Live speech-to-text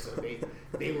So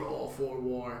they were all for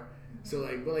war. So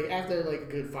but after a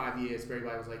good 5 years,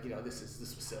 everybody was like, this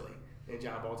was silly. And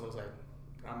John Bolton was like,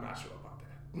 I'm not sure about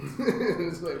that.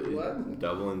 It's like, what?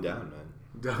 Doubling down, man.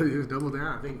 He was double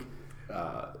down. I think.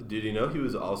 Did you know he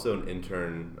was also an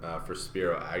intern for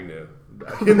Spiro Agnew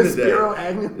back in the day? Spiro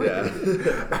Agnew? Yeah.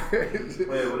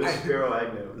 Wait, what is Spiro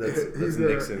Agnew? That's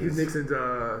Nixon's. He's Nixon's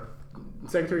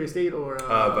Secretary of State or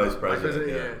Vice President.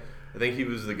 Yeah. I think he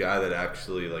was the guy that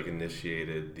actually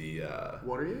initiated the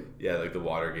Watergate. Yeah, the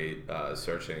Watergate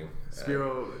searching.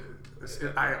 Spiro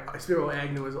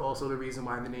Agnew is also the reason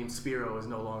why the name Spiro is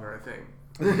no longer a thing.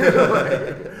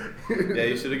 Yeah,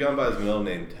 you should have gone by his middle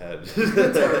name, Ted.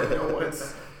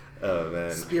 Oh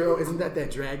man, Spiro, isn't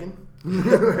that dragon?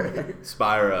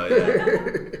 Spyro,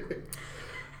 yeah.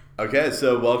 Okay,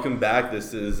 so welcome back.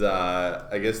 This is,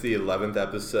 I guess, the 11th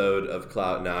episode of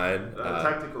Clout 9.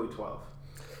 Technically 12.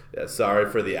 Yeah, sorry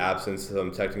for the absence of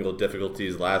some technical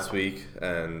difficulties last week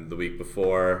and the week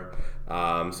before.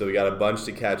 So we got a bunch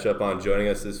to catch up on. Joining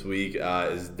us this week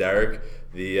is Derek.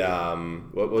 The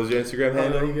what was your Instagram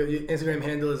handle? Your Instagram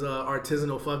handle is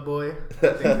artisanal fuckboy.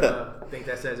 I think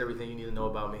that says everything you need to know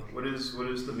about me. What is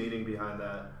the meaning behind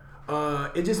that?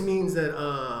 It just means that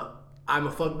I'm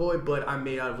a fuckboy, but I'm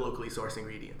made out of locally sourced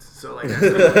ingredients. So that's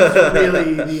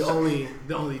really the only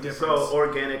difference. So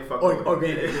organic fuckboy.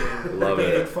 Organic, yeah. Love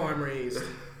organic, it. farm raised.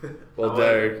 Well,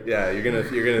 Derek, yeah, you're gonna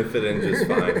fit in just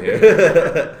fine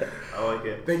here. I like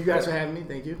it. Thank you guys for having me.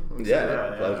 Thank you.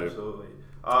 Yeah, pleasure. Absolutely.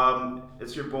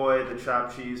 It's your boy, the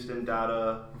Chopped Cheese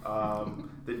Dindada,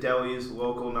 the deli's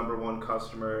local #1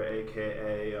 customer,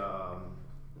 aka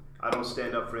I don't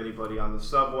stand up for anybody on the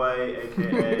subway,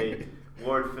 aka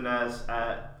Lord Finesse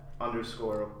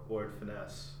 @_Lord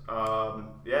Finesse.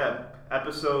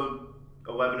 Episode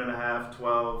 11.5,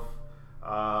 12.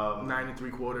 9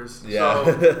 3/4. Yeah.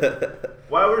 So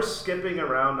why we're skipping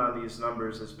around on these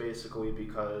numbers is basically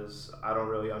because I don't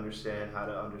really understand how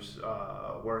to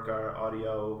work our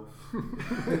audio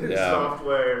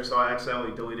software, so I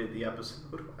accidentally deleted the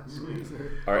episode last week.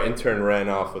 Our intern ran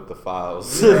off with the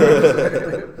files.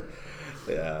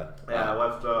 Yeah. Yeah, I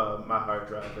left my hard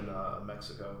drive in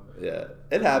Mexico. Yeah,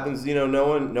 it happens.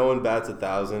 No one bats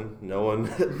 1,000. No one.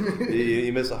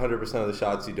 you miss 100% of the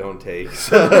shots you don't take.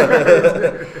 So,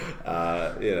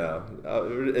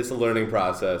 it's a learning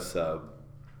process. So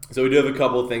we do have a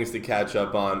couple of things to catch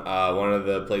up on. One of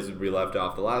the places we left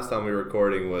off the last time we were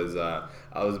recording was I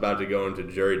was about to go into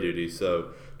jury duty.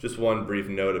 So just one brief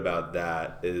note about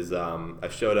that is I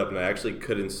showed up and I actually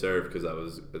couldn't serve because I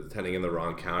was attending in the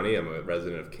wrong county. I'm a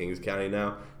resident of Kings County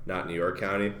now, not New York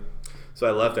County. So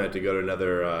I left and I had to go to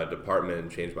another department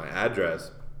and change my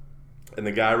address. And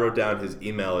the guy wrote down his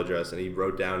email address and he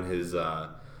wrote down his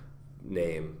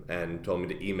name and told me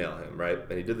to email him, right?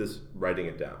 And he did this writing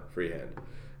it down, freehand.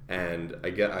 And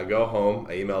I go home,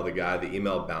 I email the guy, the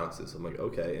email bounces. I'm like,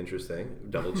 okay, interesting.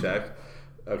 Double check.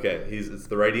 Okay, it's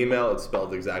the right email, it's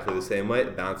spelled exactly the same way,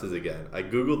 it bounces again. I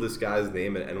Googled this guy's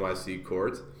name in NYC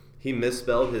courts. He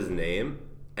misspelled his name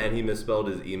and he misspelled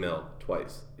his email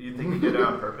twice. You think he did it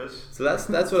on purpose? So that's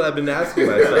what I've been asking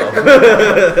myself.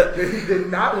 He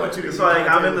did not want you to. It's like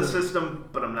I'm in the system,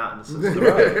 but I'm not in the system.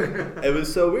 Right. It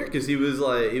was so weird because he was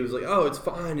like, oh, it's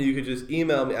fine. You could just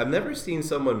email me. I've never seen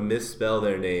someone misspell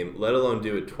their name, let alone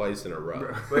do it twice in a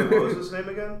row. Wait, what was his name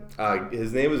again?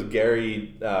 His name was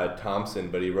Gary Thompson,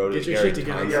 but he wrote it Get your Gary shit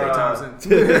together, Thompson.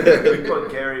 Gary Thompson. We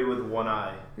put Gary with one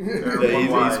eye.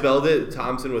 He spelled it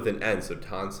Thompson with an N, so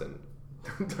Tonson.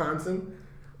 Thompson?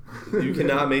 You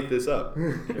cannot make this up.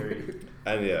 Gary.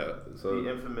 And yeah, so The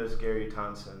infamous Gary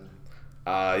Thompson.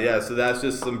 so that's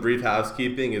just some brief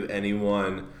housekeeping if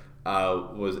anyone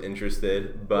was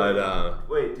interested. But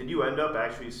wait, did you end up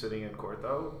actually sitting in court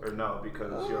though, or no?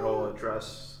 Because your whole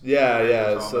address.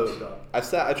 yeah. was all So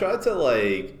messed up. I tried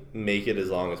to make it as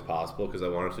long as possible because I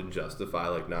wanted to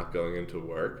justify not going into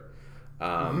work.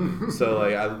 So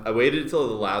I waited until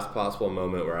the last possible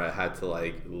moment where I had to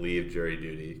leave jury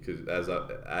duty because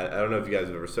I don't know if you guys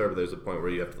have ever served, but there's a point where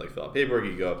you have to fill out paperwork.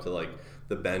 You go up to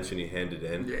the bench and you hand it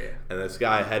in. Yeah. And this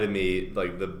guy ahead of me,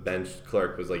 the bench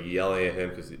clerk was yelling at him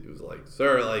because he was like,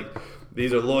 "Sir,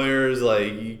 these are lawyers.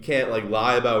 You can't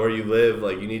lie about where you live.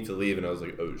 You need to leave." And I was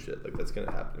like, "Oh shit! That's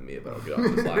gonna happen to me if I don't get off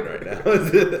this line right now."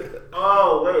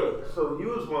 Oh wait, so he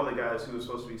was one of the guys who was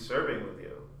supposed to be serving with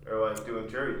you or doing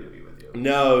jury duty with you.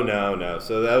 No.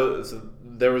 So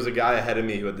there was a guy ahead of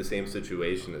me who had the same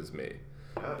situation as me,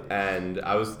 and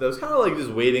I was kind of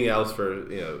just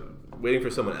waiting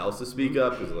for someone else to speak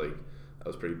up because I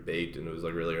was pretty baked and it was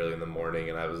really early in the morning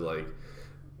and I was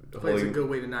But it's a good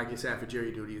way to not get sat for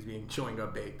jury duty is being chewing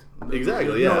up baked.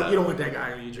 Exactly, You yeah. don't want that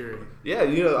guy on your jury. Yeah,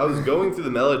 I was going through the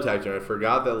metal detector and I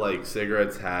forgot that like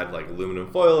cigarettes had like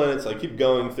aluminum foil in it, so I keep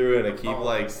going through it and I keep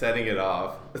like setting it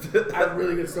off. I have a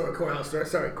really good story, courthouse story.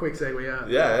 Sorry, quick segue.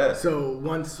 Yeah. So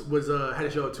once had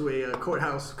to show up to a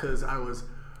courthouse because I was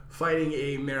fighting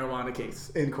a marijuana case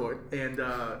in court and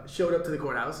showed up to the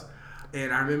courthouse,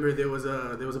 and I remember there was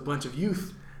a bunch of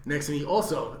youth next to me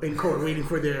also in court waiting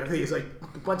for their things, like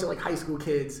a bunch of like high school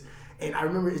kids. And I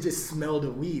remember it just smelled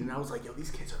of weed, and I was like, "Yo,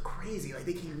 these kids are crazy! Like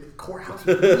they came to the courthouse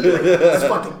with weed, like this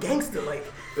fucking gangster, like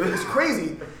it's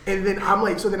crazy." And then I'm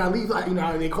like, so then I leave,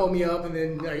 they call me up, and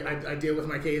then I deal with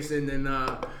my case, and then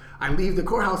I leave the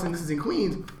courthouse, and this is in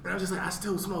Queens, and I was just like, I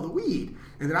still smell the weed.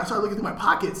 And then I started looking through my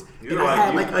pockets, and I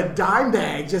had like a dime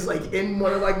bag just like in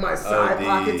one of like my side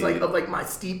pockets, like of like my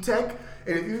Steep Tech.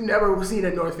 And if you've never seen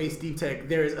a North Face Steep Tech,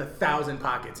 there is 1,000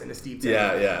 pockets in a Steep Tech.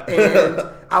 Yeah. And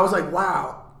I was like,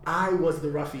 wow. I was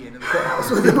the ruffian in the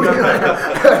courthouse.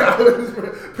 I was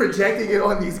projecting it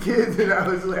on these kids, and I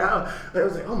was like,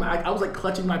 oh my! I was like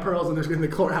clutching my pearls in the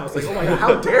courthouse, like, oh my God,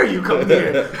 how dare you come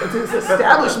here to this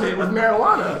establishment with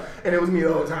marijuana? And it was me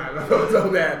the whole time. I felt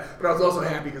so bad, but I was also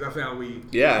happy because I found weed.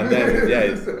 Yeah, and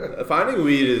then finding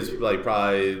weed is like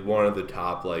probably one of the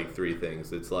top like 3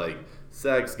 things. It's like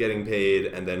sex, getting paid,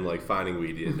 and then like finding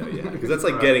weed you didn't know you had, because that's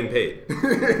like getting paid.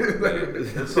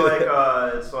 It's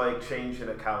like changing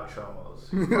a couch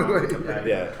almost.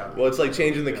 Yeah. Well, it's like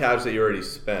changing the couch that you already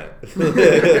spent. It's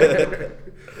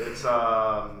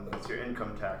your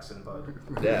income tax and bud.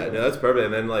 Yeah, no, that's perfect.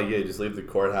 And then like you just leave the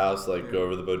courthouse, like go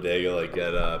over to the bodega, like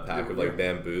get a pack of like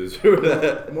bamboos.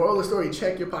 Moral of the story: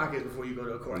 check your pockets before you go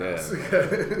to a courthouse.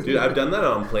 Yeah. Dude, I've done that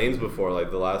on planes before. Like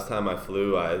the last time I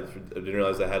flew, I didn't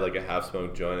realize I had like a half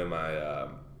smoked joint in my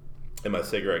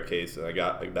cigarette case, and I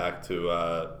got like back to.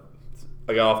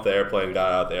 I got off the airplane,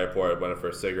 got out the airport, went for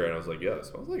a cigarette, and I was like, yo, it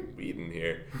smells like weed in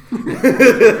here.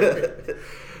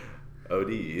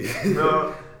 OD.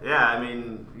 No, yeah, I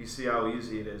mean, you see how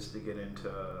easy it is to get into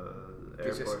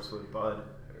airports with bud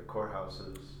or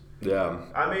courthouses. Yeah.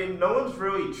 I mean, no one's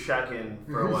really checking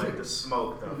for, like, the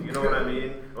smoke, though. You know what I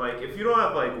mean? Like, if you don't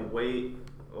have, like, weight,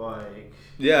 like...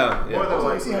 Yeah. More than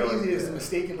like, see how easy it is to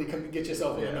mistakenly get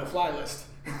yourself on a no-fly list.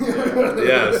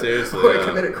 Yeah, seriously. Or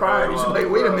commit a crime. You should be like,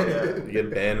 wait a minute. You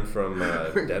get banned from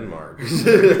Denmark. You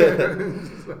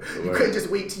couldn't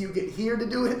just wait till you get here to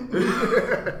do it.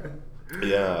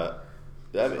 Yeah.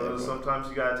 Sometimes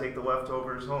you gotta take the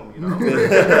leftovers home, you know?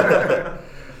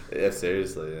 Yeah,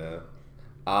 seriously, yeah.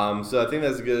 So I think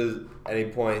that's a good any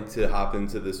point to hop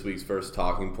into this week's first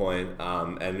talking point.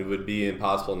 And it would be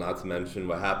impossible not to mention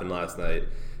what happened last night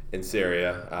in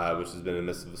Syria, which has been in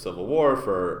the midst of a civil war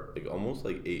for like almost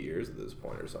like 8 years at this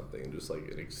point or something, just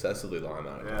like an excessively long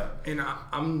amount of time. Yeah. And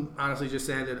I'm honestly just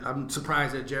saying that I'm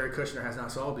surprised that Jared Kushner has not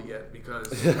solved it yet,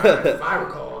 because if I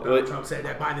recall, Donald Trump said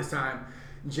that by this time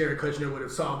Jared Kushner would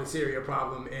have solved the Syria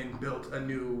problem and built a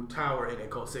new tower in it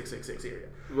called 666 Syria.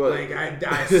 Well, like I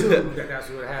assume that's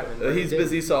what happened. He's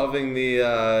busy solving the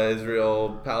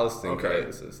Israel-Palestine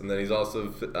crisis, and then he's also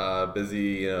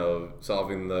busy,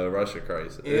 solving the Russia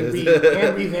crisis and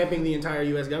revamping the entire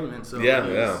U.S. government. So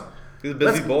yeah. He's a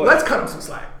busy boy. Let's cut him some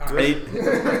slack. Right.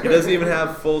 He doesn't even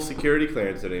have full security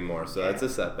clearance anymore, so that's a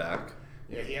setback.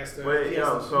 Yeah, he has to. Wait,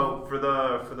 so for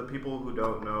the people who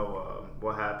don't know,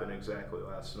 what happened exactly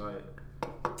last night?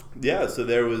 Yeah, so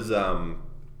there was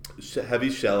heavy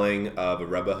shelling of a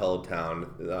rebel-held town,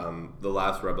 the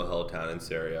last rebel-held town in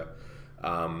Syria,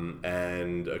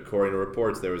 and according to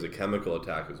reports, there was a chemical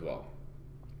attack as well,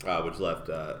 which left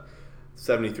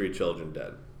 73 children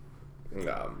dead.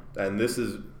 And this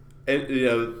is,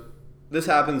 this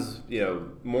happens,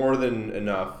 more than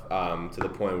enough to the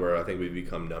point where I think we've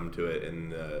become numb to it in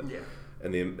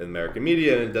the American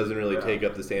media, and it doesn't really take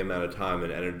up the same amount of time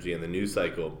and energy in the news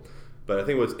cycle. But I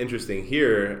think what's interesting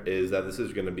here is that this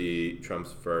is going to be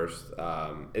Trump's first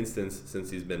instance since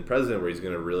he's been president where he's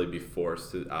going to really be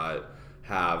forced to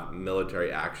have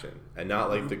military action, and not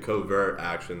like the covert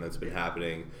action that's been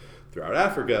happening throughout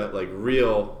Africa, like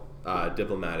real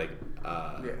diplomatic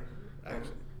action.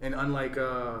 And unlike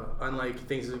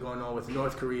things that are going on with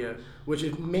North Korea, which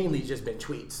has mainly just been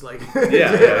tweets, like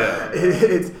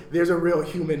there's a real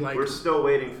human We're still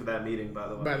waiting for that meeting, by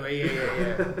the way.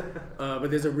 But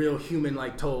there's a real human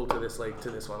toll to this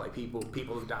one. Like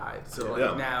people have died. So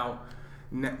now,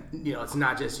 it's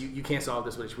not just you can't solve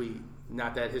this with a tweet.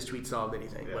 Not that his tweet solved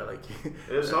anything, but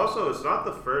it's not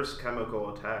the first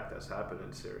chemical attack that's happened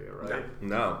in Syria, right?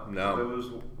 No.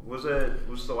 Was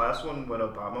the last one when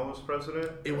Obama was president?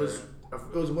 It was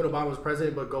when Obama was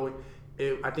president, but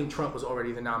I think Trump was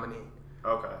already the nominee.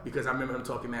 Okay. Because I remember him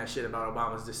talking mad shit about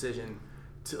Obama's decision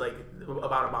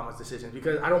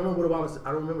because I don't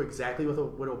remember exactly what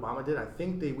Obama did. I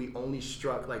think we only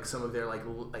struck like some of their like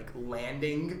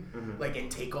landing like and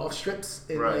takeoff strips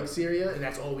in like Syria, and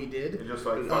that's all we did. It just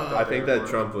like I think that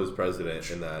Trump was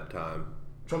president in that time.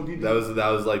 Trump did that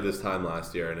was like this time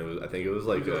last year, and I think it was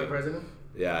like president.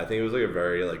 Yeah, I think it was like a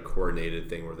very like coordinated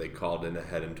thing where they called in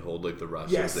ahead and told like the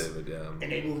Russians they would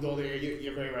and they moved all there.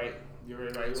 You're very right. You're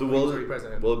very right. So will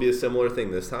it be a similar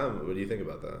thing this time? What do you think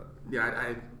about that?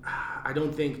 Yeah, I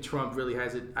don't think Trump really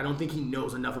has it. I don't think he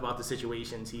knows enough about the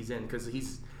situations he's in because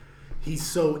he's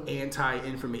so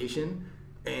anti-information,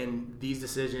 and these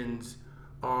decisions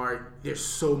there's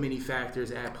so many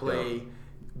factors at play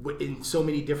in so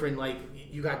many different like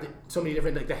you got so many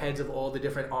different like the heads of all the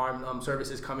different armed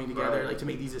services coming together like to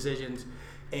make these decisions.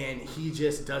 And he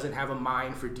just doesn't have a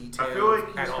mind for detail. I feel like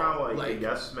he's kind of like a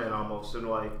yes man almost, and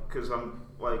like because I'm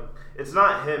like it's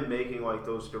not him making like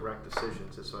those direct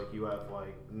decisions. It's like you have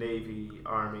like Navy,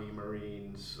 Army,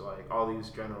 Marines, like all these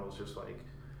generals just like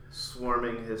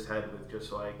swarming his head with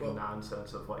just like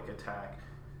nonsense of like attack.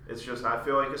 It's just I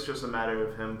feel like it's just a matter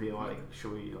of him being like,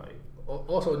 should we like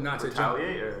also not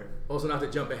retaliate to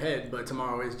jump ahead, but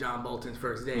tomorrow is John Bolton's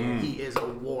first day, and he is a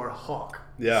war hawk.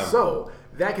 Yeah. So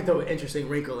that could throw an interesting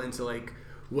wrinkle into like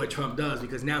what Trump does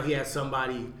because now he has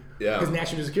somebody. Yeah. His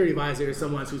national security advisor is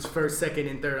someone whose first, second,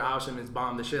 and third option is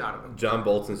bomb the shit out of him. John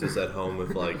Bolton's just at home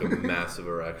with like a massive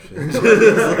erection.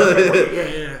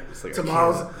 Like,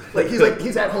 tomorrow's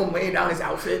he's at home laying down his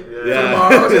outfit. Yeah.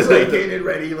 Tomorrow's just like getting it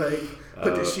ready, like.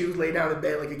 Put the shoes, lay down in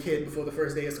bed like a kid before the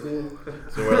first day of school.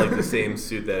 So we're like the same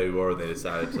suit that we wore when they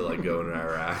decided to like go into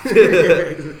Iraq.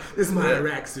 This is my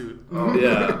Iraq suit.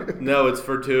 Yeah. No, it's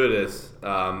fortuitous.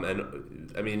 And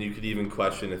I mean, you could even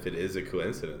question if it is a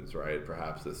coincidence, right?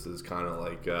 Perhaps this is kind of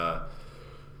like,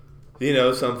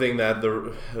 something that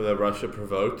the Russia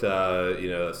provoked,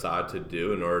 Assad to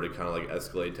do in order to kind of like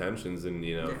escalate tensions and,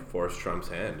 force Trump's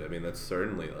hand. I mean, that's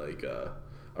certainly like a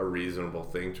reasonable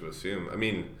thing to assume. I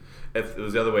mean, if it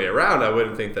was the other way around, I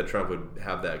wouldn't think that Trump would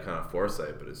have that kind of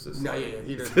foresight. But it's just he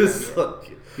doesn't.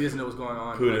 He doesn't know what's going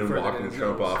on. Putin walking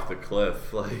Trump off the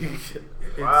cliff, like.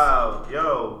 Wow,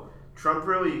 yo, Trump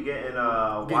really getting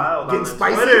wild getting on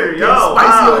spicy, Twitter. Getting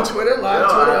spicy on Twitter. Live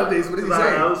Twitter updates. What is he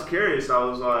saying? I was curious. I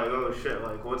was like, oh shit,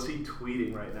 like what's he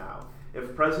tweeting right now?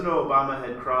 If President Obama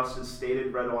had crossed his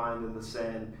stated red line in the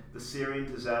sand, the Syrian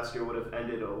disaster would have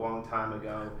ended a long time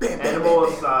ago. Animal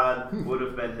Assad would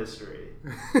have been history.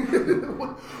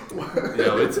 Yo,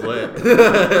 it's lit.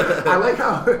 I like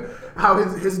how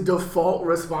his default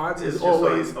response is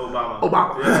always like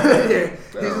Obama.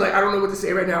 Yeah. He's like, I don't know what to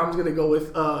say right now. I'm just gonna go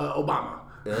with Obama.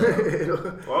 Yeah.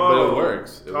 But it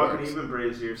works. Talking even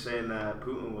brazier, saying that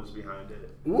Putin was behind it.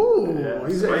 Ooh, yeah,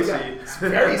 he's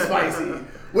very spicy.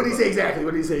 What did he say exactly?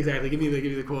 Give me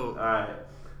the quote. All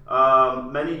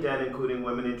right. Many dead, including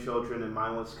women and children, in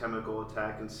mindless chemical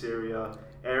attack in Syria.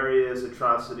 Areas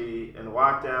atrocity and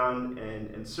lockdown and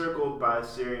encircled by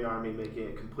Syrian army, making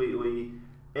it completely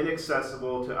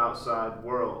inaccessible to outside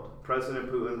world.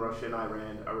 President Putin, Russia, and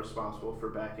Iran are responsible for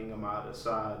backing Ahmad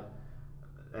Assad.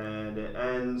 And it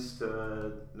ends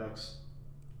to next.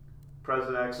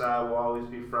 President exile will always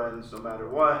be friends no matter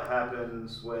what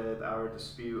happens with our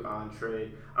dispute on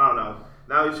trade. I don't know.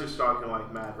 Now he's just talking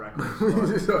like mad reckless. He's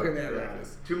just talking mad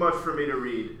reckless. Too much for me to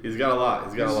read. He's got a lot.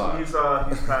 He's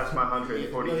past my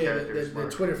 140 characters. The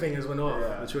Twitter fingers went off.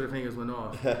 Yeah. The Twitter fingers went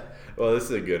off. Well, this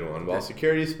is a good one. While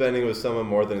security spending was somewhat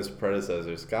more than his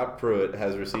predecessor, Scott Pruitt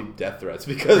has received death threats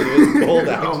because of his bold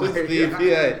actions with the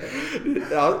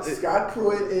EPA. Scott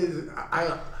Pruitt is.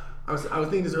 I was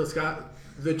thinking this earlier, Scott.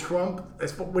 The Trump,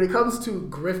 when it comes to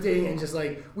grifting and just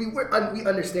like we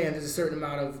understand there's a certain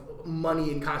amount of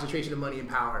money and concentration of money and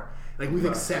power. Like we've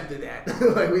accepted that.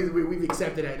 Like we've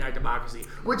accepted that in our democracy,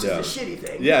 which is a shitty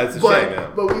thing. Yeah, it's a shame. Yeah.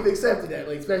 But we've accepted that.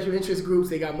 Like special interest groups,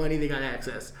 they got money, they got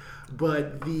access.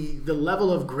 But the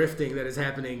level of grifting that is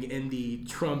happening in the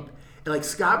Trump. Like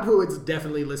Scott Pruitt's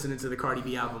definitely listening to the Cardi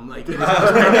B album, like in his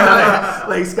house right now.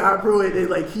 Like Scott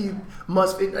Pruitt, like he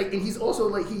must, like, and he's also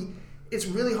like he. It's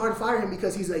really hard to fire him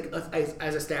because he's like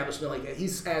as establishment, like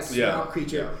he's as Swamp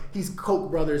Creature. Yeah. He's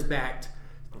Koch brothers backed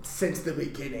since the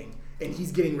beginning, and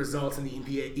he's getting results in the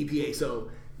EPA. So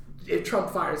if Trump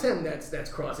fires him, that's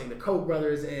crossing the Koch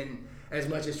brothers. And as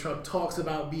much as Trump talks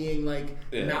about being like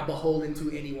not beholden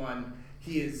to anyone,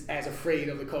 he is as afraid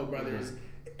of the Koch brothers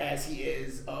as he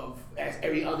is as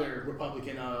every other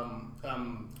Republican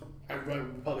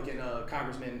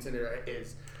congressman and senator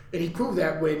is. And he proved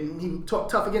that when he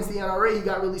talked tough against the NRA, he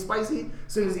got really spicy.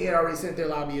 As soon as the NRA sent their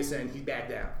lobbyists in, he backed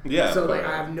down. Yeah. So like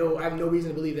I have no reason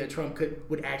to believe that Trump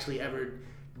would actually ever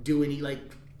do any like.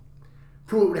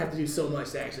 Pruitt would have to do so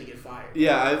much to actually get fired.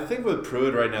 Yeah, I think with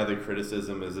Pruitt right now, the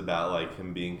criticism is about like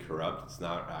him being corrupt. It's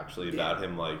not actually about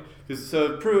him like because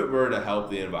so if Pruitt were to help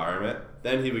the environment,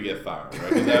 then he would get fired, right?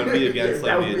 Because that would be against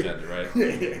like the agenda, right?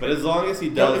 But as long as he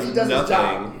does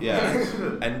nothing,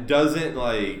 and doesn't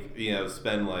like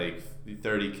spend like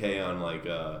 $30K on like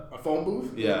a phone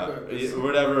booth,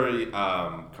 whatever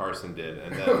Carson did,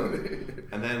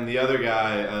 and then the other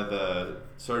guy, the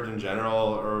Surgeon General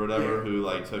or whatever, who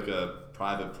like took a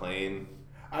private plane.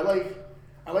 I like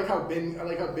how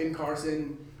Ben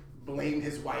Carson blamed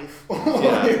his wife.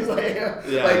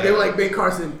 They were like Ben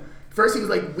Carson. First, he was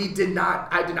like, I did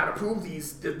not approve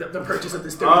the purchase of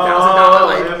this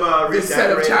 $30,000 this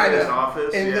set of China.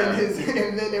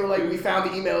 And then they were like, we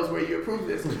found the emails where you approved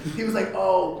this. He was like,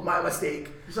 oh, my mistake.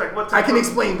 He's like, I can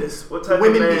explain this. What type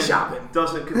women of man be shopping?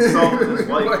 Doesn't consult with his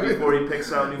wife before he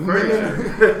picks out new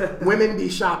furniture. Women be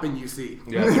shopping, you see.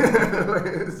 Yeah.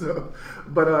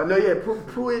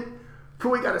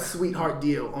 Pruitt got a sweetheart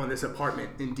deal on this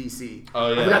apartment in DC.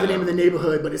 Oh yeah. I forgot the name of the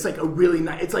neighborhood, but it's like a really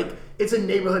nice. It's a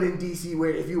neighborhood in DC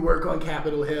where if you work on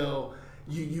Capitol Hill,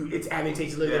 it's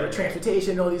advantageous to live there.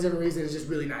 Transportation, all these different reasons. It's just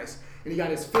really nice. And he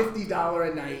got his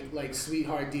 $50 a night like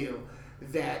sweetheart deal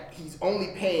that he's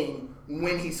only paying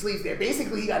when he sleeps there.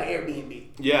 Basically, he got an Airbnb.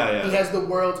 Yeah. He has the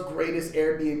world's greatest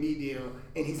Airbnb deal,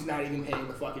 and he's not even paying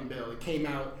the fucking bill. It came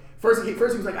out first. He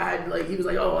was like,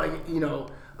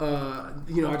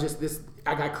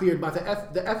 I got cleared by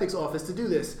the ethics office to do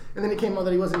this, and then it came out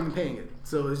that he wasn't even paying it.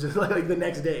 So it's just like the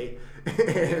next day,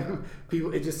 and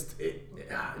people, it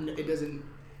doesn't.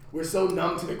 We're so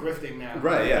numb to the grifting now.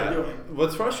 Right. Yeah.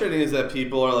 What's frustrating is that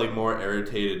people are like more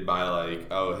irritated by like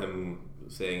him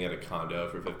staying at a condo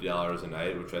for $50 a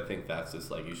night, which I think that's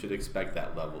just like you should expect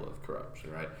that level of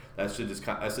corruption, right? That's just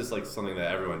like something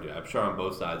that everyone do. I'm sure on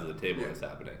both sides of the table it's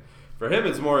happening. For him,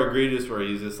 it's more egregious where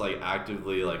he's just like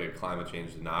actively like a climate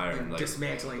change denier and like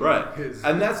dismantling. Right,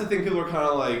 and that's the thing. People are kind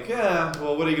of like, yeah,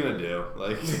 well, what are you gonna do?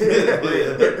 Like,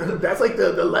 that's like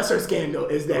the lesser scandal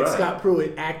is that Scott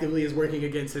Pruitt actively is working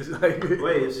against his.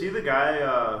 Wait, is he the guy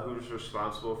who's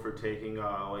responsible for taking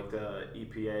like the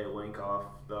EPA link off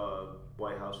the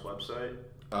White House website?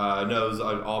 No, it was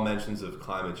all mentions of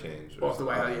climate change. Off the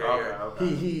White House,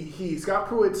 Okay. He Scott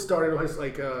Pruitt started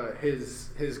his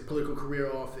political career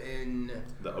off in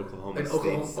the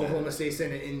Oklahoma State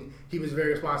Senate, and he was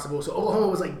very responsible. So Oklahoma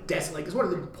was like desolate. It's one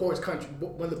of the poorest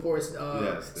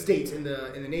states in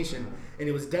the nation, and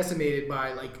it was decimated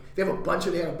by like they had a bunch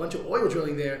of oil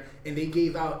drilling there, and they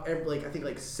gave out I think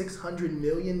 $600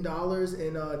 million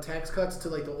in tax cuts to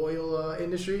like the oil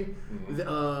industry,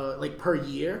 like per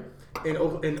year. In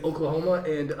Oklahoma,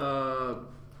 and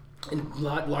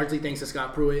largely thanks to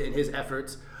Scott Pruitt and his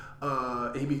efforts,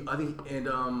 but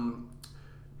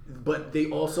they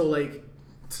also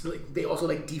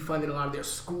defunded a lot of their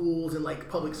schools and like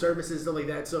public services, stuff like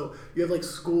that. So you have like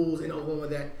schools in Oklahoma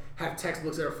that have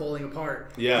textbooks that are falling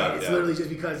apart. Yeah, and it's literally just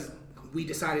because we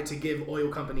decided to give oil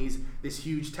companies this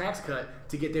huge tax cut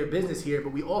to get their business here,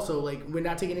 but we also we're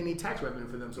not taking any tax revenue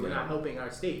for them, so we're not helping our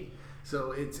state.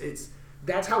 So it's.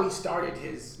 That's how he started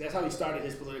his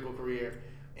political career,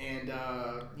 and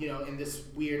in this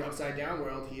weird upside down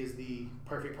world, he is the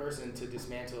perfect person to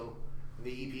dismantle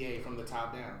the EPA from the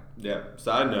top down. Yeah.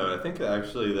 Side note: I think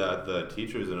actually that the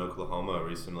teachers in Oklahoma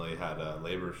recently had a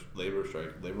labor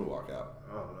walkout.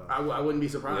 Oh no! I wouldn't be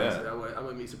surprised. Yeah. I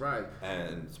wouldn't be surprised.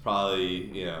 And it's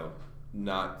probably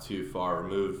not too far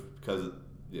removed because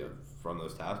from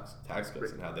those tax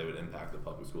cuts and how they would impact the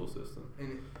public school system.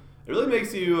 And it really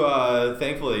makes you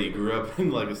thankful that you grew up in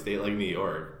like a state like New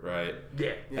York, right?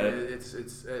 Yeah.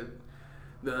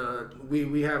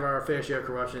 We have our fair share of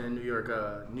corruption in New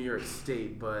York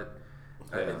State, but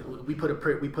we put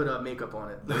makeup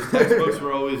on it. Those textbooks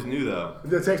were always new, though.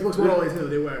 The textbooks were always new.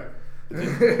 They were.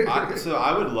 So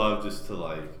I would love just to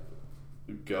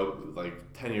go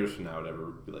 10 years from now,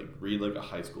 whatever, read a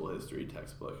high school history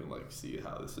textbook and see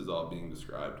how this is all being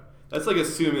described. That's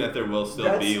assuming that there will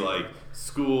still be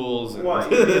schools. And what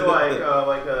you mean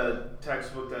like a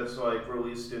textbook that's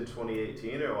released in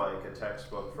 2018 or a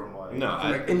textbook from in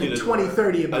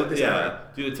 2030 about this time. Yeah,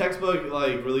 dude, a textbook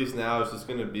released now is just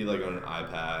gonna be on an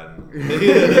iPad.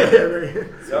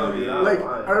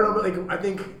 I don't know, but I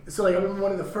think so. I remember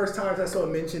one of the first times I saw a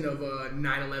mention of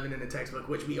 9/11 in a textbook,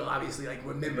 which we obviously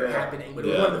remember happening, but it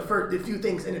was one of the few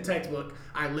things in a textbook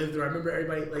I lived through. I remember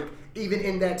everybody even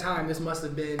in that time. This must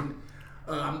have been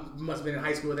in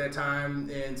high school at that time,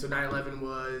 and so 9/11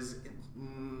 was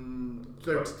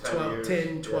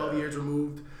 12 years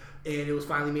removed, and it was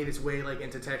finally made its way like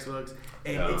into textbooks,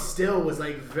 and it still was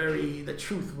like the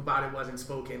truth about it wasn't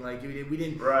spoken. Like we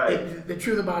didn't. Right. The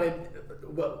truth about it.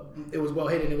 Well, it was well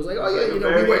hidden. It was like, oh yeah, we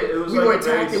were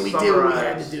attacked and we did what we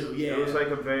had to do. Yeah, it was like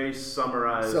a very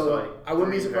summarized. So I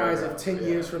wouldn't be surprised if 10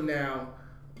 years from now,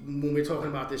 when we're talking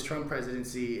about this Trump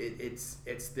presidency,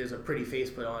 there's a pretty face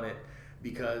put on it,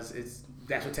 because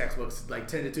that's what textbooks like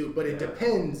tend to do. But it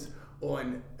depends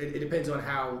on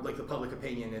how like the public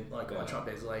opinion and like on Trump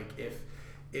is. Like if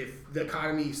the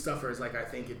economy suffers like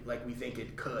we think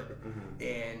it could,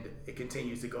 and it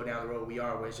continues to go down the road we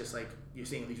are, where it's just like you're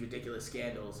seeing these ridiculous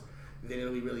scandals, then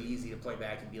it'll be really easy to point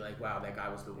back and be like, wow, that guy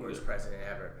was the worst president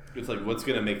ever. It's like, what's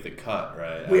going to make the cut,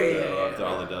 right? After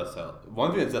all the dust out.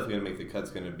 One thing that's definitely going to make the cut is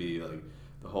going to be like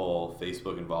the whole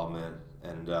Facebook involvement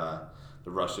and the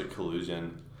Russia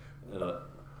collusion.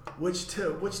 Which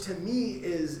to me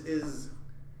is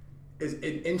an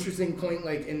interesting point.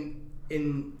 Like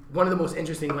in one of the most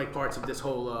interesting like parts of this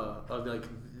whole of like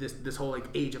this whole like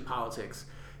age of politics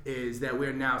is that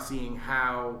we're now seeing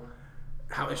how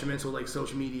instrumental like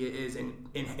social media is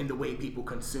in the way people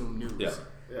consume news.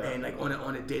 And like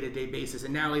on a day-to-day basis.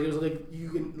 And now like there's like you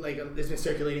can like it's been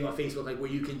circulating on Facebook like where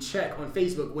you can check on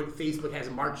Facebook what Facebook has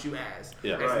marked you as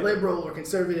liberal or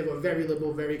conservative or very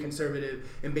liberal, very conservative,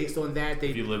 and based on that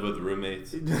if you live with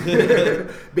roommates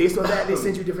based on that they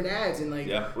send you different ads and like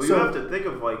well, you have to think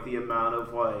of like the amount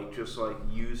of like just like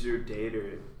user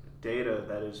data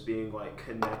that is being like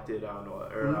connected on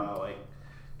like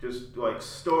just like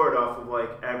stored off of like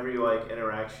every like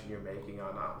interaction you're making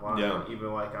online,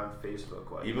 even like on Facebook.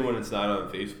 Like, even when it's not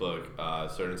on Facebook,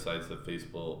 certain sites have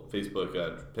Facebook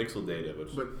pixel data,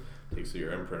 which takes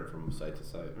your imprint from site to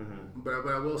site. But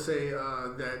I will say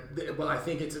I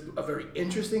think it's a very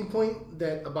interesting point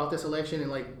that about this election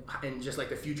and just like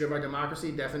the future of our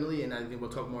democracy, definitely. And I think we'll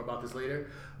talk more about this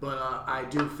later. But I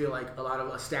do feel like a lot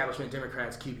of establishment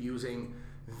Democrats keep using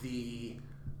the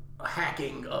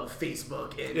hacking of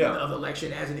Facebook and of the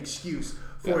election as an excuse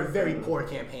for a very poor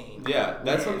campaign.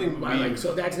 That's something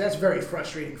so that's very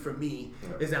frustrating for me.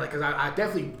 Is that like because I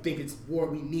definitely think it's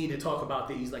we need to talk about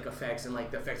these like effects and like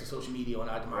the effects of social media on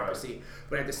our democracy.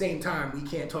 But at the same time, we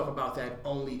can't talk about that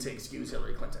only to excuse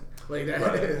Hillary Clinton like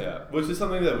that. Which is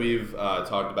something that we've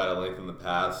talked about at length in the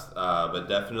past, but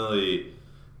definitely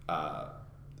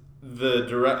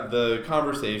the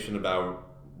conversation about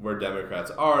where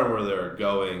Democrats are and where they're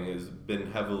going has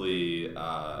been heavily,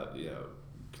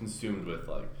 consumed with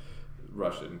like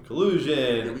Russian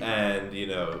collusion and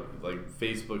like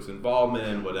Facebook's involvement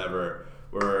and whatever.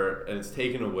 And it's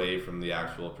taken away from the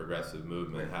actual progressive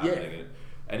movement happening.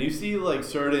 And you see like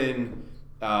certain,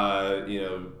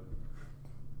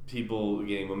 people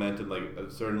gaining momentum. Like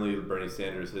certainly Bernie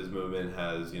Sanders, his movement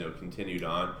has continued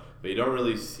on. But you don't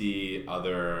really see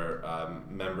other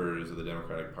members of the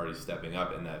Democratic Party stepping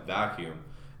up in that vacuum,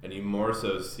 and you more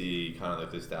so see kind of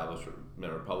like the establishment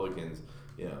Republicans,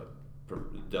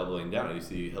 doubling down. You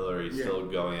see Hillary still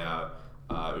going out,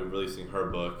 releasing her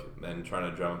book and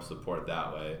trying to drum up support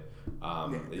that way.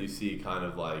 You see kind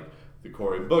of like the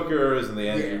Cory Bookers and the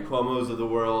Andrew Cuomos of the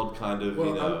world, kind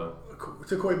of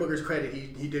to Cory Booker's credit,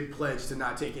 he did pledge to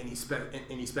not take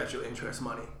any special interest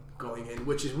money going in,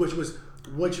 which was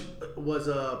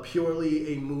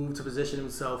purely a move to position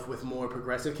himself with more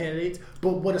progressive candidates,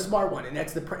 but what a smart one. And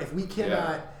that's if we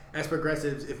cannot, as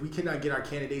progressives, if we cannot get our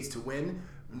candidates to win,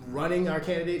 running our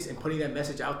candidates and putting that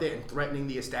message out there and threatening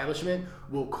the establishment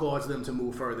will cause them to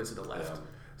move further to the left.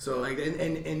 So like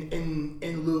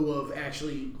in lieu of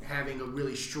actually having a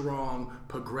really strong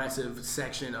progressive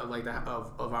section of like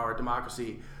of our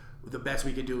democracy, the best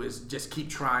we can do is just keep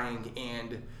trying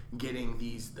and getting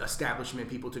these establishment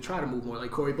people to try to move more. Like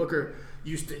Cory Booker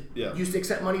used to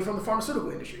accept money from the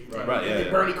pharmaceutical industry.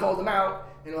 Bernie called him out,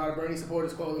 and a lot of Bernie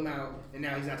supporters called him out, and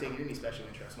now he's not taking any special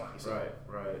interest money. So.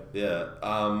 Right.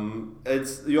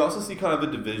 It's you also see kind of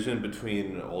a division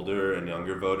between older and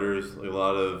younger voters. Like a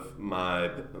lot of my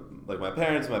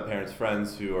parents'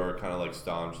 friends who are kind of like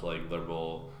staunch like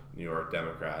liberal New York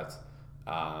Democrats.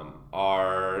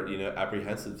 Are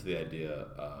apprehensive to the idea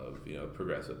of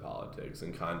progressive politics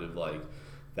and kind of like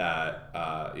that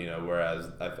whereas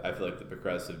I feel like the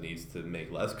progressive needs to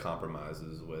make less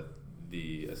compromises with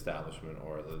the establishment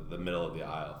or the middle of the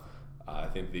aisle. I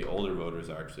think the older voters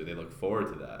they look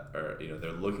forward to that, or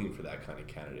they're looking for that kind of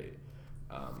candidate.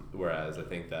 Whereas I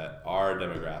think that our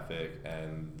demographic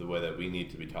and the way that we need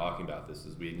to be talking about this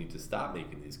is we need to stop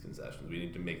making these concessions. We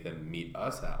need to make them meet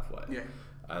us halfway.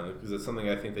 Because it's something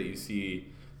I think that you see,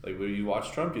 like when you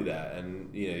watch Trump do that,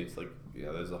 and it's like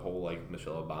there's a whole like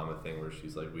Michelle Obama thing where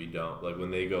she's like, we don't like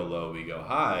when they go low, we go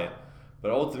high.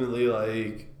 But ultimately,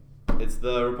 like, it's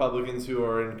the Republicans who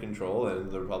are in control,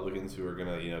 and the Republicans who are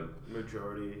gonna,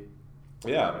 majority.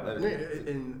 Yeah,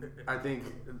 and I think,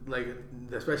 like,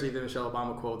 especially the Michelle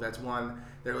Obama quote, that's one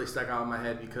that really stuck out in my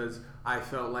head because I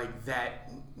felt like that.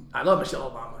 I love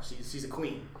Michelle Obama. She's a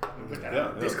queen.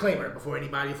 Disclaimer before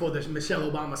the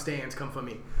Michelle Obama stands come for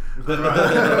me. But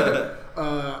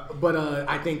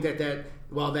I think that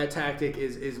while that tactic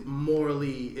is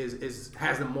morally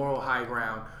has the moral high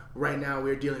ground. Right now,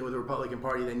 we're dealing with a Republican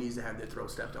Party that needs to have their throat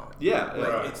stepped on. Yeah,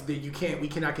 we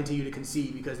cannot continue to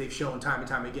concede because they've shown time and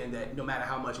time again that no matter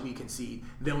how much we concede,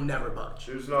 they'll never budge.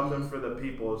 There's nothing for the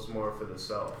people; it's more for the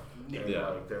self and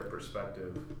like their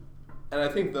perspective. And I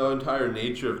think the entire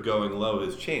nature of going low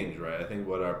has changed, right? I think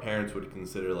what our parents would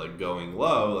consider like going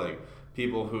low, like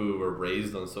people who were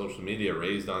raised on social media,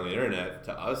 raised on the internet,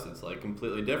 to us, it's like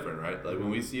completely different, right? Like when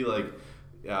we see like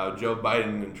Joe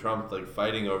Biden and Trump like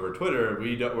fighting over Twitter,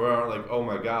 we're like, oh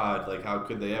my god, like how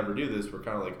could they ever do this? We're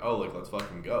kind of like, oh, like let's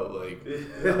fucking go, like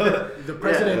the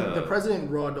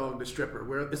president raw dog the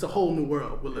stripper. It's a whole new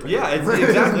world. We're living it's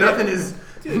exactly nothing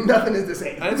is the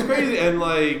same. And it's crazy, and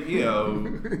like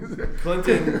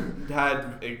Clinton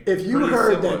had. If you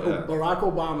heard that Barack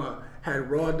Obama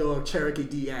had raw dog Cherokee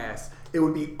Diaz, it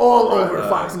would be all over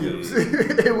Fox News.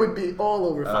 It would be all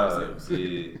over Fox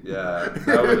News.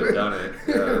 That would have done it.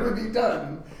 Yeah. It would be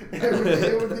done.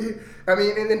 It would be. I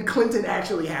mean, and then Clinton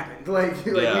actually happened. Like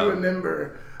you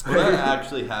remember. Well, that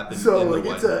actually happened. So like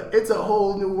it's a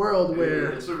whole new world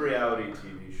where it's a reality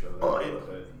TV show.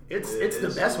 It's the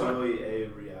best one. It's really a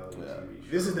reality TV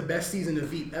show. This is the best season of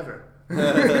Veep ever.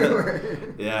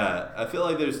 Yeah, I feel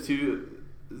like there's two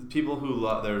people who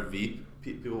love their Veep.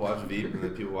 People watch Veep and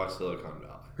then people watch Silicon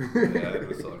Valley. Yeah,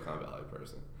 I'm a Silicon Valley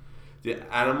person. Dude,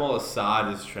 Animal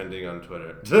Assad is trending on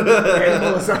Twitter.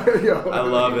 Animal Assad, yo. I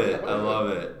love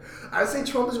it. I say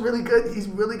Trump is really good. He's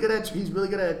really good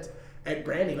at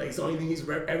branding. Like it's the only thing he's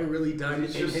ever really done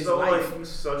in his life. Like, he's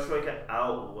such like an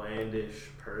outlandish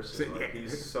person. Like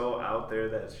he's so out there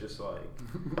that it's just like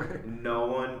no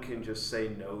one can just say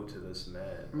no to this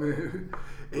man.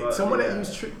 Someone that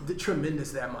used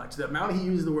tremendous that much. The amount he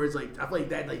uses the words like I feel like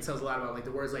that like tells a lot about like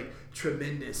the words like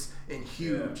tremendous and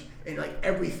huge and like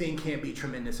everything can't be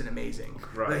tremendous and amazing.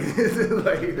 Right.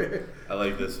 I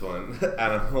like this one.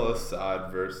 Animal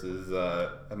Assad versus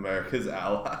America's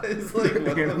allies. Like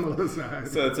Animal Assad.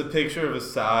 So it's a picture of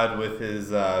Assad with his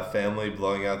family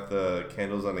blowing out the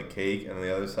candles on a cake, and on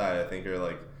the other side I think are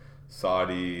like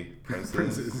Saudi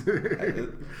princes.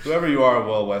 Whoever you are,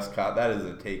 Will Westcott, that is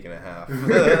a take and a half.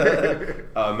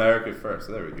 America first.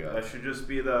 There we go. That should just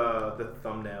be the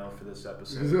thumbnail for this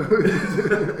episode.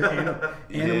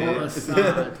 Animal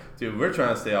Assad. Dude, we're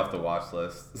trying to stay off the watch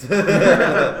list.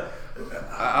 I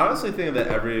honestly think that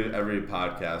every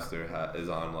podcaster is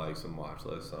on like some watch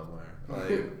list somewhere.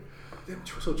 Like,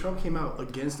 so Trump came out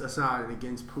against Assad and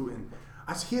against Putin.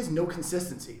 He has no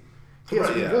consistency. He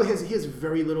has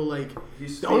very little like. He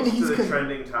speaks to the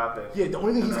trending topic. Yeah, the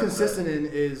only thing he's consistent in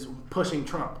is pushing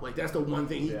Trump. Like that's the one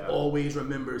thing he always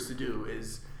remembers to do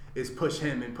is push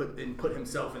him and put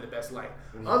himself in the best light.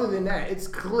 Mm-hmm. Other than that, it's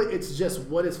just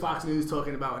what is Fox News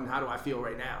talking about and how do I feel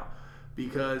right now?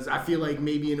 Because I feel like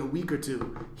maybe in a week or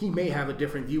two he may have a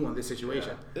different view on this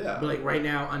situation. Yeah. But like right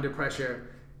now, under pressure.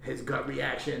 His gut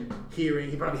reaction, he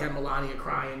probably had Melania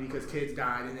crying because kids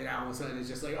died, and then all of a sudden it's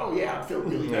just like, oh yeah, I feel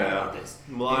really bad about this.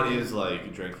 Melania's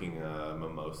like drinking a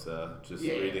mimosa, just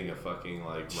reading a fucking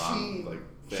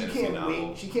fantasy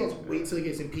novel. She can't wait till he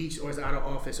gets impeached or is out of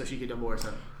office so she can divorce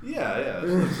him. Yeah.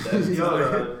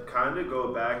 Kind of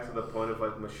go back to the point of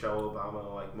like Michelle Obama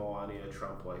and like Melania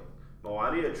Trump. Like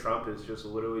Melania Trump is just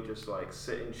literally just like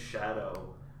sit in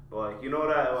shadow. Like, you know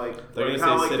what I like? They're like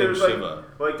how like there's Shiva.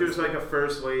 like there's like a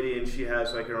first lady and she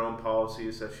has like her own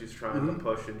policies that she's trying to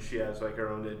push and she has like her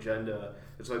own agenda.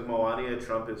 It's like Melania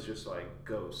Trump is just like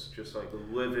ghost, just like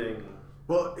living.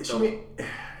 Well, it's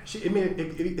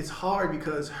hard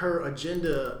because her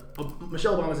agenda,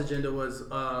 Michelle Obama's agenda was,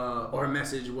 or her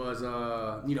message was,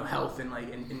 health and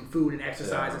like in food and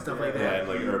exercise and stuff like that. Yeah, and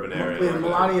like urban areas.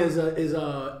 Melania is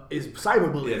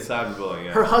cyberbullying. Yeah, cyberbullying.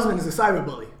 Yeah. Her husband is a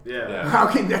cyberbully. Yeah.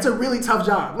 Okay, that's a really tough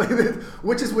job,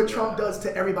 which is what Trump does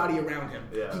to everybody around him.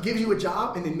 Yeah. He gives you a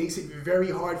job and then makes it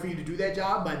very hard for you to do that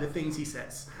job by the things he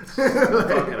says.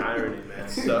 Fucking irony, man.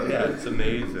 So it's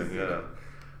amazing. Yeah.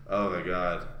 Oh my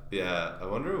god. Yeah, I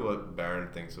wonder what Barron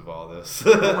thinks of all this.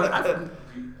 Barron's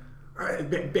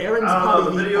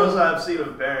probably the videos I've seen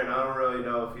of Barron. I don't really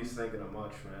know if he's thinking of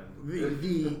much, man.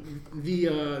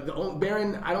 The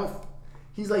Barron,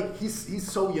 he's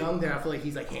so young that I feel like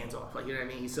he's like hands off. Like, you know what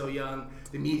I mean? He's so young.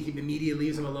 The media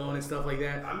leaves him alone and stuff like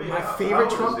that. I mean, my favorite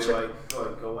Trump chick.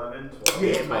 Like 11, 12.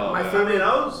 Yeah, my favorite. I mean,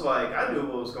 I was like, I knew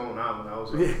what was going on when I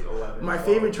was like 11. My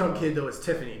favorite Trump kid though is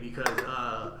Tiffany because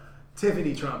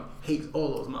Tiffany Trump hates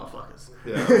all those motherfuckers.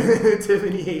 Yeah.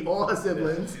 Tiffany hates all her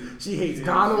siblings. Yeah, she hates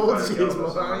Donald. She hates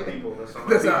Melania.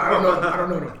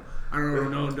 I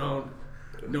don't know.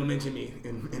 Don't mention me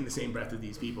in the same breath with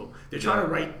these people. They're trying to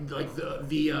write like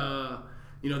the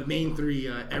main three: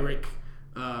 Eric,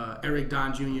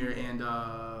 Don Jr. and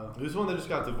who's the one that just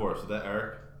got divorced? Is that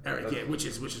Eric? Eric, yeah, which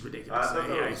is ridiculous.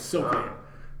 It's so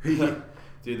clear.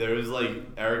 Dude, there was like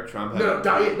Eric Trump. No,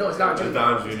 it's Don Jr.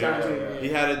 Don Jr. Yeah. He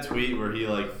had a tweet where he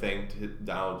like thanked his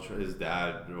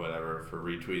dad or whatever for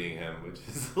retweeting him, which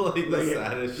is like the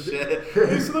saddest shit.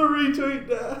 He's the retweet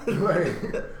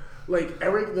dad. Like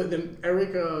Eric,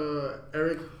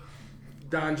 Eric,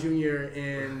 Don Jr.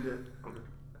 and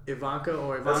Ivanka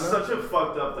or Ivana. That's such a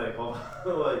fucked up thing.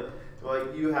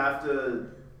 like you have to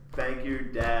thank your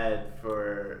dad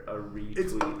for a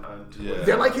retweet on Twitter. Yeah.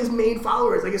 They're like his main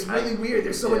followers. Like it's really weird.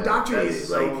 They're so indoctrinated.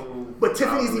 But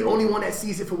Tiffany's the only one that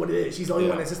sees it for what it is. She's the only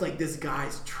one that's just like, this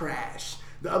guy's trash.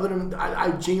 The other than I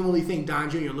genuinely think Don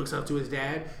Jr. looks up to his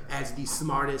dad as the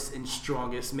smartest and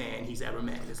strongest man he's ever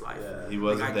met in his life. Yeah. He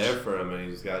wasn't there for him, and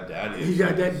he's got daddy. He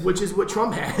got that, which is what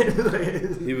Trump had.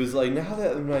 He was like, now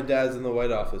that my dad's in the White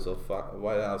House, I'll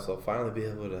finally be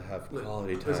able to have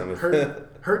quality time.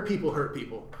 Hurt people.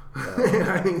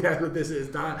 I think that's what this is.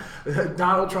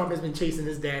 Donald Trump has been chasing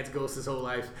his dad's ghost his whole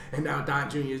life, and now Don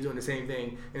Jr. is doing the same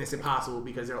thing, and it's impossible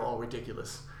because they're all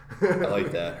ridiculous. I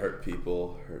like that. Hurt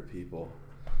people.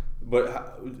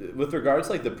 But with regards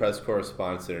to like the press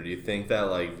correspondence center, do you think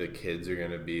that like the kids are going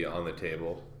to be on the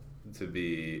table to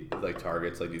be like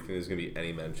targets? Like, do you think there's going to be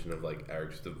any mention of like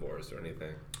Eric's divorce or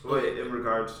anything? Wait, in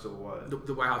regards to what?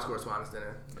 The White House Correspondence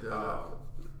Dinner.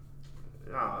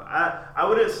 No, I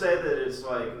wouldn't say that it's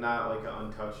like not like an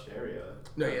untouched area.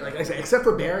 No, yeah, like I said, except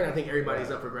for Barron, I think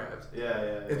everybody's up for grabs. Yeah.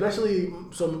 Especially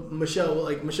Michelle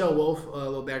Wolf. A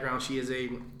little background.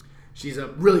 She's a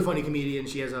really funny comedian.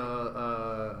 She has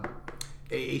a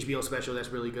HBO special that's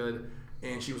really good,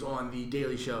 and she was on the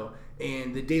Daily Show.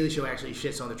 And the Daily Show actually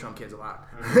shits on the Trump kids a lot.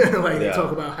 They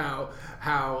talk about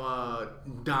how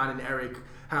Don and Eric,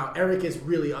 how Eric is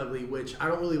really ugly, which I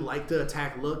don't really like to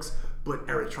attack looks. But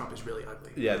Eric Trump is really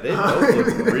ugly. Yeah, they both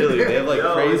look really. They have like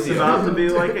crazy. It's about to be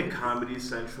like a Comedy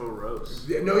Central roast.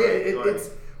 It's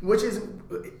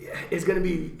gonna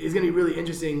be really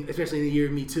interesting, especially in the year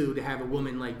of Me Too, to have a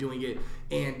woman like doing it.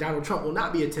 And Donald Trump will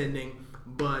not be attending,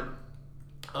 but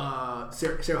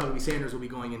Sarah Huckabee Sanders will be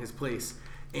going in his place.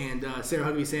 And Sarah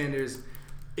Huckabee Sanders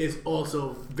is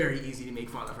also very easy to make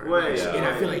fun of her. I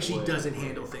feel like she doesn't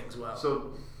handle things well.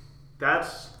 So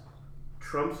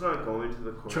Trump's not going to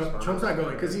the correspondence. Trump's not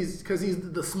going because he's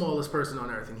the smallest person on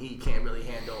earth and he can't really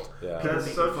handle people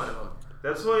making fun of him.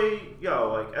 That's like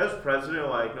as president,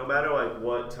 like no matter like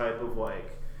what type of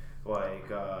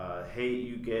hate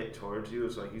you get towards you,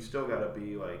 it's like you still gotta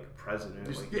be like president.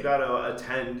 You gotta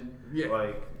attend. Yeah.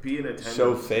 Like be in attendance.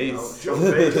 Show face. George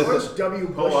W.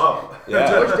 Bush. Pull up.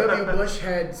 Yeah. George W. Bush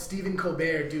had Stephen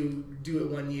Colbert do it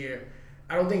one year.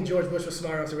 I don't think George Bush was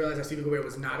smart enough to realize that Stephen Colbert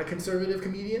was not a conservative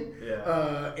comedian.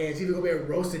 Yeah. And Stephen Colbert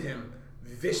roasted him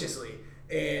viciously.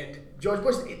 And George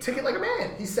Bush took it like a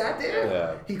man. He sat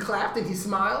there, he clapped and he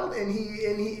smiled, and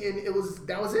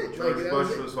that was it. George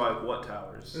Bush was like, "What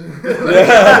towers?"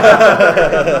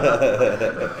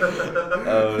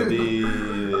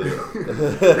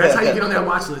 That's how you get on that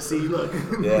watch list. See, look.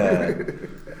 Yeah,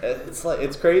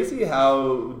 it's crazy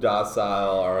how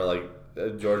docile our like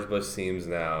George Bush seems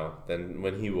now than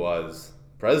when he was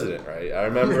president. Right? I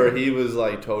remember he was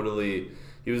like totally.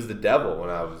 He was the devil when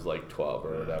I was like 12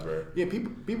 or whatever. Yeah,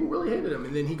 people really hated him,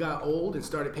 and then he got old and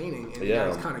started painting, and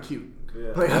now he's kind of cute.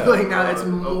 Yeah. I feel like now that's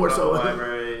more so. We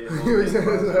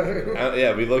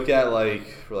look at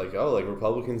we're like, oh, like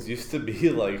Republicans used to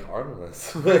be like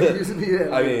harmless. I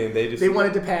mean, they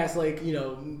wanted to pass some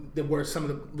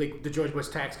of the George Bush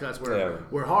tax cuts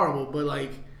were horrible, but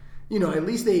at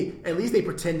least they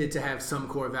pretended to have some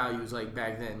core values like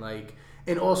back then,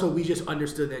 and also we just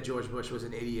understood that George Bush was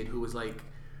an idiot who was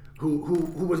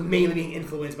who was mainly being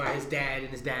influenced by his dad and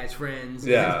his dad's friends.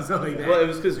 Yeah. And stuff like that. Well, it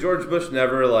was because George Bush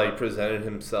never presented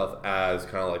himself as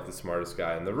kind of like the smartest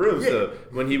guy in the room. Yeah. So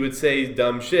when he would say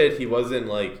dumb shit, he wasn't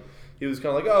he was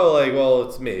kind of well,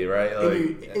 it's me, right?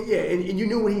 And you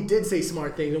knew when he did say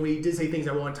smart things and when he did say things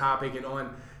that were on topic and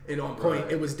on point,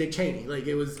 right. It was Dick Cheney.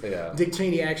 It was Dick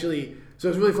Cheney actually. So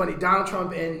it's really funny. Donald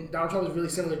Trump is really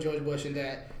similar to George Bush in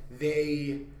that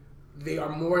they are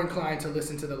more inclined to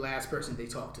listen to the last person they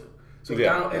talk to. So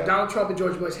Yeah, if Donald Trump and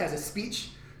George Bush has a speech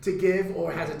to give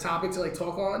or has a topic to like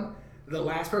talk on, the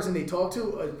last person they talk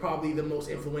to is probably the most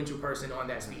influential person on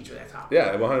that speech or that topic.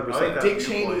 Yeah, 100%. I like that Dick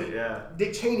viewpoint, Cheney, yeah.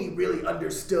 Dick Cheney really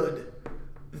understood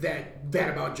that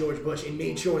about George Bush and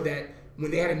made sure that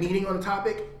when they had a meeting on a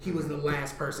topic, he was the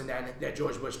last person that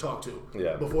George Bush talked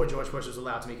to before George Bush was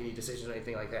allowed to make any decisions or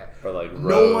anything like that. Or like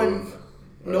no one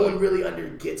really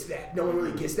gets that. No one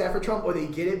really gets that for Trump, or they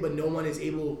get it, but no one is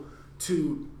able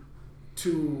to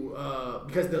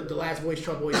because the last voice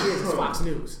Trump always hears is Fox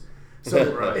News. So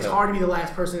it's hard to be the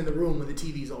last person in the room when the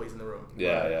TV's always in the room.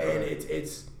 Yeah. And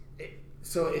it's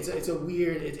a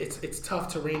weird. It's tough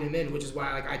to rein him in, which is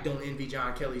why like I don't envy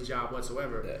John Kelly's job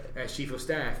whatsoever as chief of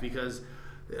staff, because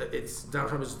Donald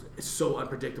Trump is so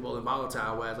unpredictable and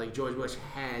volatile. Whereas like George Bush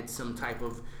had some type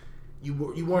of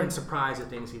you weren't surprised at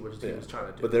things he was trying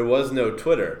to do. But there was no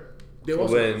Twitter.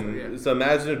 So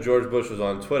imagine if George Bush was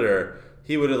on Twitter.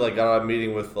 He would have like got a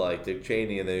meeting with like Dick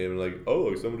Cheney, and they would be like, "Oh,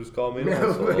 like, someone just called me." Saw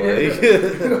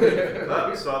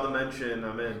the mention.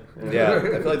 I'm in. Yeah, I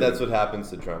feel like that's what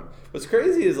happens to Trump. What's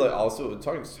crazy is like also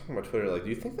talking about Twitter. Like, do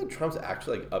you think that Trump's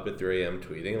actually like up at 3 a.m.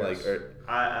 tweeting? Yes. Like,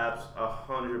 I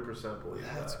 100% believe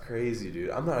that's that. crazy, dude.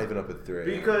 I'm not even up at 3 a.m.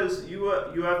 Because you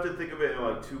have to think of it in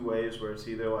like two ways, where it's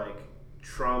either like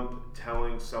Trump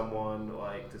telling someone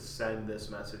like to send this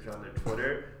message on their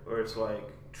Twitter, or it's like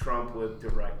Trump with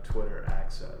direct Twitter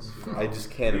access. You know? I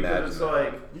just can't imagine. It's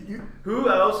like, who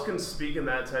else can speak in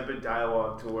that type of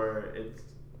dialogue to where it's,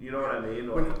 you know what I mean?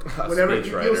 Whenever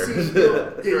you'll see,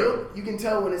 you can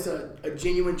tell when it's a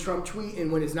genuine Trump tweet and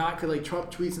when it's not, because like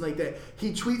Trump tweets and like that,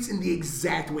 he tweets in the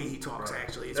exact way he talks. Right.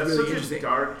 Actually, it's that's really such interesting. A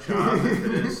dark job if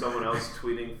it is someone else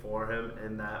tweeting for him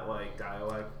in that like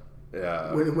dialect.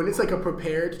 Yeah. When it's like a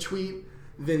prepared tweet,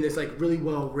 then it's like really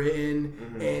well written,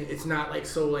 and it's not like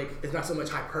so like it's not so much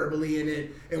hyperbole in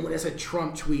it. And when it's a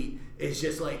Trump tweet, it's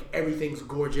just like everything's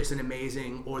gorgeous and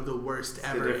amazing or the worst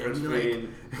ever. The difference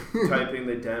between typing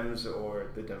the Dems or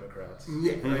the Democrats.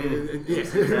 Yeah,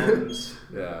 it's the Dems.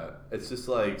 Yeah, it's just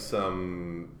like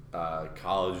some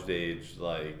college age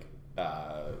like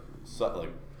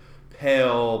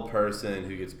pale person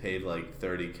who gets paid like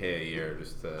 $30K a year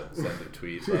just to send a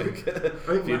tweet like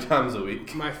a few times a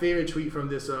week. My favorite tweet from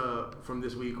this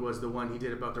week was the one he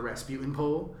did about the Rasputin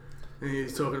poll. And he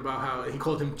was talking about how he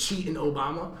called him cheating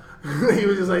Obama. He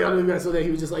was just like, I don't even know that. He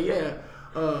was just like, yeah,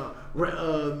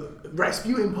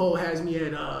 Rasputin poll has me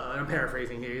at I'm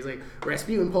paraphrasing here. He's like,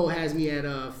 Rasputin poll has me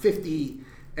at 50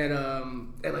 at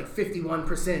like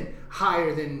 51%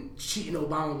 higher than cheating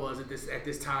Obama was at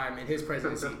this time in his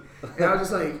presidency. And I was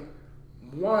just like,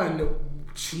 one,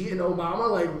 cheating Obama?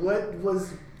 Like, what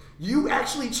was... You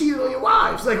actually cheated on your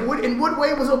wives. Like, in what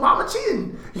way was Obama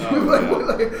cheating? I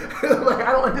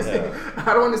don't understand. Yeah.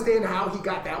 I don't understand how he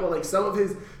got that one. Like, some of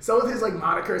his like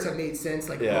monikers have made sense.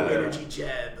 Like, Low Energy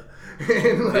Jeb,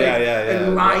 and like,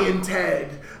 and Lion Ted.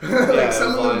 Like,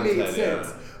 some of them made sense.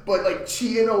 Yeah. But like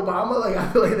cheating Obama, like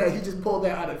I feel like that he just pulled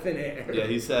that out of thin air. Yeah,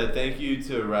 he said, "Thank you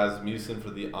to Rasmussen for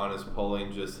the honest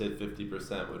polling. Just hit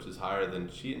 50%, which is higher than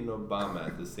cheating Obama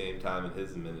at the same time in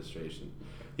his administration."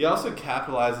 He also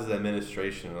capitalizes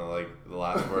administration on like the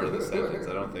last word of the sentence.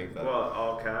 I don't think that. Well,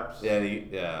 all caps.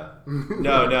 Yeah.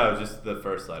 No, just the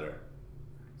first letter.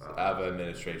 Of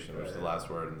administration, which is the last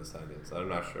word in the sentence. I'm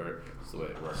not sure it's the way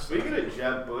it works. Speaking of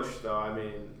Jeb Bush, though, I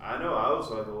mean, I know I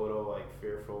was like a little like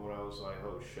fearful when I was like,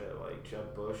 oh shit, like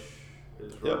Jeb Bush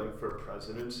is running for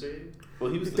presidency.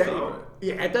 Well, he was the favorite.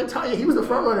 Yeah, at that time, he was the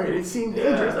front runner, and it seemed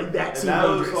dangerous. Like that seemed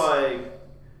dangerous. And that was like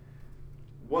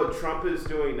what Trump is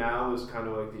doing now is kind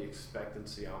of like the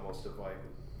expectancy almost of like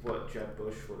what Jeb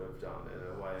Bush would have done in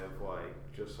a way of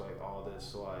like just like all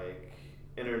this like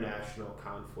international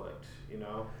conflict, you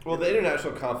know? Well, the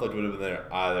international conflict would have been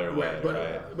there either way,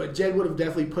 right? But Jeb would have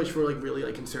definitely pushed for like really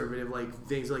like conservative like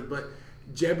things like, but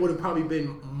Jeb would have probably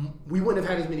been, we wouldn't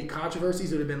have had as many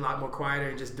controversies. It would have been a lot more quieter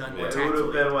and just done more tactfully. It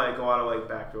would have been like a lot of like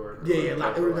backdoor. Yeah, it would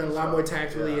have been a lot more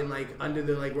tactfully and like under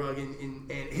the like rug,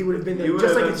 and he would have been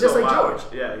just like George.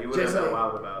 Yeah, he would have been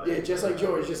loud about it. Yeah, just like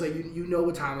George. Just like you know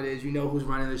what time it is. You know who's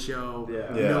running the show.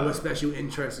 Yeah. You know what special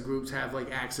interest groups have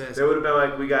like access. They would have been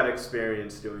like, we got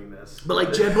experience doing this. But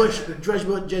like Jeb Bush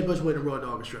wouldn't have raw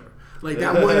dog a stripper. Like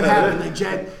that wouldn't happen. Like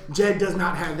Jed does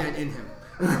not have that in him.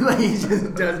 Like he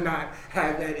just does not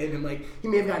have that in him. Like he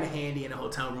may have gotten a handy in a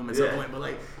hotel room at some point, but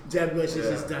like Jeb Bush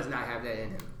just does not have that in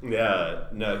him. Yeah,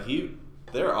 no,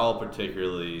 they're all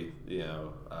particularly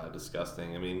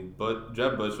disgusting. I mean, but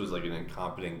Jeb Bush was like an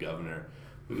incompetent governor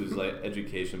whose like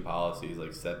education policies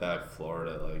like set back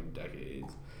Florida like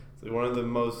decades. It's like one of the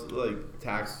most like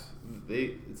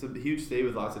it's a huge state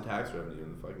with lots of tax revenue,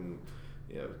 and fucking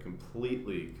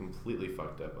completely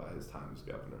fucked up by his time as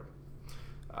governor.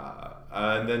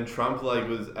 And then Trump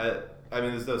was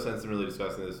there's no sense in really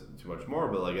discussing this too much more,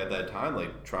 but like at that time,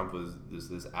 like Trump was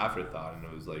this afterthought, and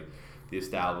it was like the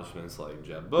establishments like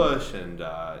Jeb Bush and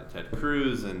Ted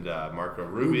Cruz and Marco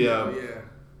Rubio,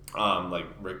 like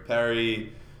Rick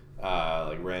Perry,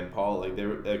 like Rand Paul, like they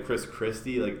were Chris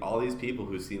Christie, like all these people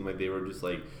who seemed like they were just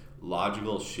like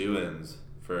logical shoo-ins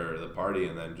for the party,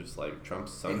 and then just like Trump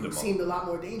sunned them all. Seemed a lot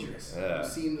more dangerous. Yeah.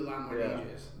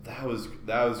 Dangerous.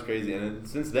 That was crazy, and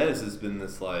since then it's just been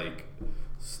this like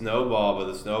snowball, but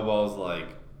the snowball's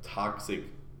like toxic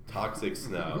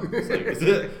snow. It's like, is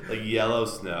it like yellow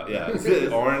snow? Yeah, it's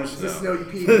orange snow. It's the snow you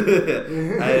pee.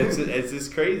 And it's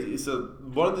just crazy. So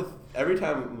every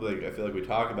time like I feel like we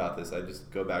talk about this, I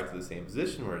just go back to the same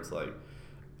position where it's like,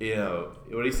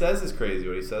 what he says is crazy,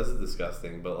 what he says is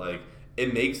disgusting, but like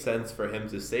it makes sense for him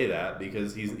to say that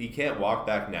because he can't walk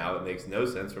back now. It makes no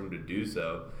sense for him to do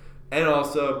so, and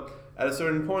also at a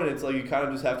certain point, it's like you kind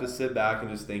of just have to sit back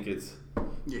and just think it's.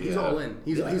 Yeah, he's all in.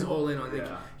 He's all in on it.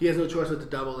 Yeah. He has no choice but to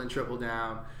double and triple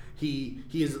down. He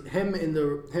is him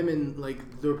and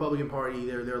like the Republican Party.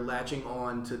 They're latching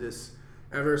on to this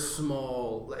ever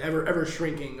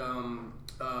shrinking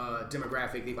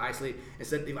demographic. They've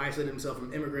isolated themselves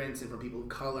from immigrants and from people of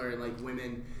color and like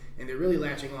women, and they're really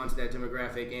latching on to that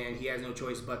demographic. And he has no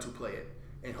choice but to play it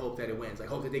and hope that it wins. Like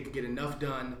hope that they can get enough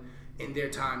done in their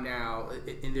time now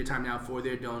for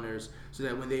their donors, so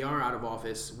that when they are out of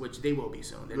office, which they will be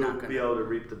soon, they're not going to be able to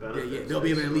reap the benefits. Yeah, they'll be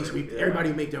able to at least reap. Everybody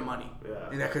will make their money. Yeah,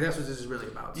 and because that's what this is really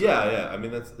about. So. Yeah. I mean,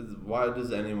 that's why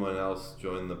does anyone else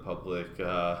join the public?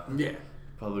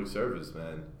 Public service,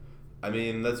 man. I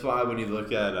mean, that's why when you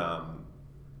look at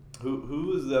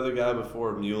who was the other guy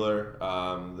before Mueller,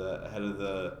 the head of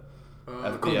the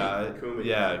FBI, Comey.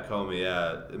 Yeah, Comey.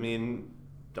 Yeah, I mean.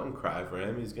 Don't cry for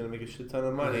him. He's gonna make a shit ton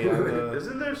of money.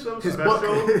 Isn't there some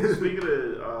special?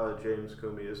 Speaking of James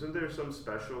Comey, isn't there some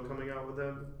special coming out with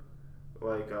him?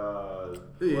 Like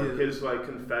his like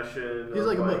confession of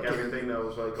like everything that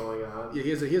was like going on. Yeah,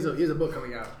 here's a book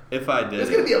coming out. If I did,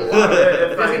 there's gonna be a lot.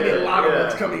 There's gonna be a lot of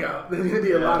books coming out. There's gonna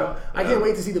be a lot of. I can't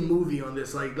wait to see the movie on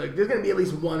this. Like there's gonna be at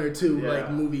least one or two like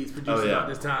movies produced at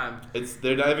this time.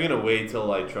 They're not even gonna wait till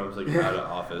like Trump's like out of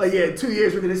office. Like 2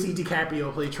 years we're gonna see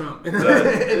DiCaprio play Trump in a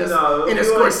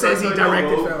Scorsese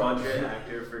directed film. Budget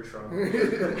actor for Trump.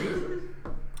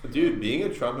 Dude, being a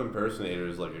Trump impersonator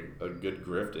is like a good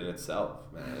grift in itself,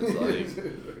 man. It's like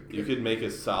you could make a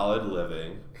solid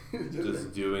living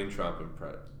just doing Trump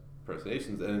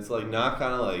impersonations, and it's like not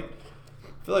kind of like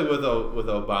I feel like with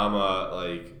Obama,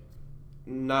 like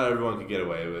not everyone could get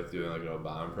away with doing like an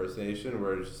Obama impersonation,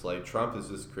 where it's just like Trump has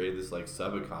just created this like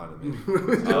sub economy.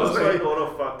 It's like a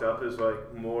little fucked up is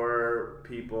like more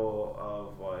people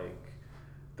of like.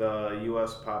 The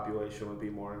U.S. population would be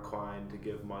more inclined to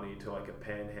give money to like a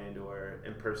panhandler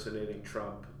impersonating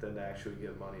Trump than to actually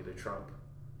give money to Trump.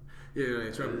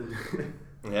 Yeah, Trump.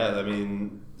 Yeah, I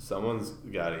mean, someone's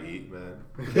got to eat, man.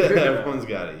 Everyone's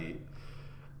got to eat.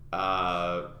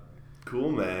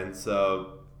 Cool, man.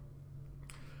 So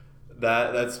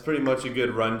that's pretty much a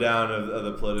good rundown of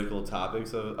the political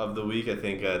topics of the week. I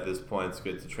think at this point it's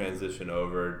good to transition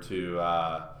over to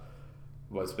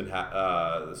what's been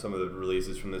some of the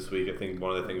releases from this week. I think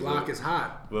one of the things Block is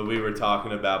hot. What we were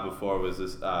talking about before was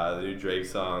this the new Drake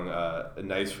song,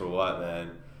 "Nice for What,"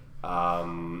 man.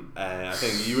 And I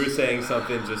think you were saying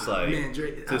something just like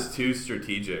just too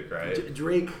strategic, right?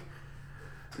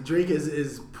 Drake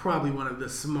is probably one of the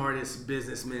smartest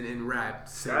businessmen in rap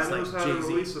since like Jay-Z. Guy knows how to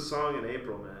release a song in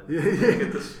April, man.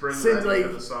 Get the spring since like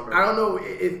the summer. I don't know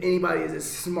if anybody is as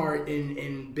smart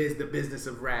in the business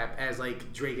of rap as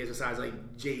like Drake is, besides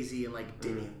like Jay-Z and like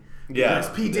Diddy. Yeah,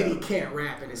 because P. Diddy can't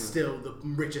rap and is still the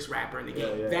richest rapper in the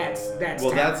game. That's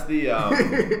well, that's the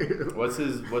what's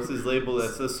his label?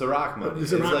 That's the Ciroc money.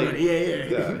 The Ciroc money.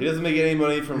 Yeah. He doesn't make any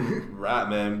money from rap,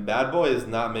 man. Bad Boy is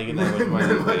not making that much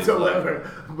money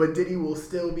whatsoever. But Diddy will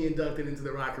still be inducted into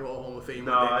the Rock and Roll Hall of Fame.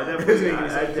 No, I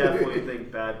definitely think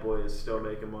Bad Boy is still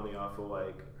making money off of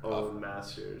like old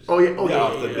masters. Off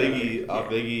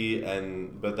Biggie,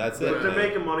 and but that's it. But they're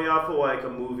making money off of like a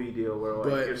movie deal where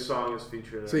like your song is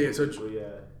featured.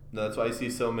 No, that's why I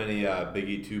see so many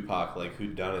Biggie, Tupac like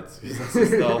whodunits, because that's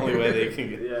just the only way they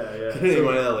can get any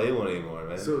money out of the label anymore,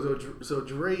 man. So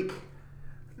Drake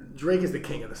is the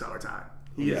king of the summertime.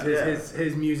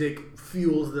 His music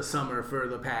fuels the summer for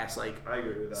the past I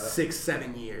agree with that.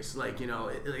 6-7 years. Like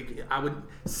I would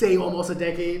say almost a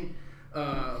decade.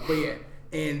 But yeah.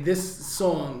 And this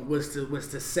song was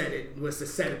to set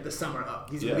the summer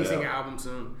up. He's releasing an album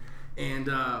soon, and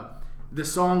the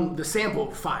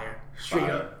sample fire, straight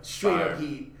up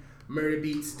heat. Murder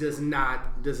Beats does not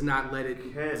let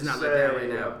it down right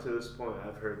now. Up to this point,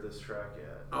 I've heard this track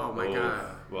yet. Oh my god!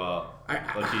 Well,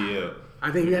 lucky you.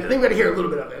 I think we got to hear a little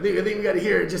bit of it. I think we got to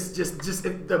hear just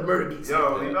the Murder Beats. Yo,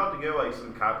 are we about to get like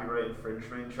some copyright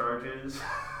infringement charges?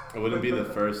 It wouldn't be the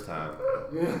first time.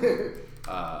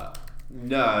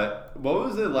 No, what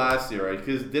was it last year? Right?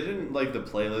 Because didn't like the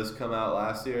playlist come out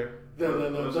last year?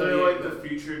 Was it like the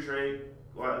Future Drake?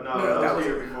 No, that was the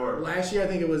year before. Last year, I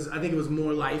think it was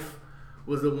More Life.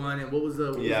 Was the one, and what was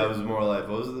the... it was More Life.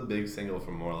 What was the big single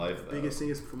from More Life, though? Biggest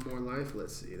single from More Life?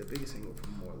 Let's see. The biggest single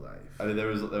from More Life. I mean, there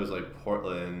was like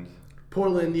Portland.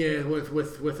 Portland, yeah, with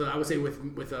I would say with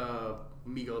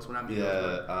Migos, when I'm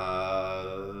Migos.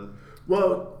 Yeah,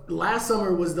 Well, last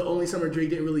summer was the only summer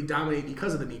Drake didn't really dominate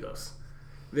because of the Migos.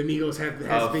 The Migos has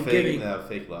been giving...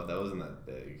 Fake Love, that wasn't that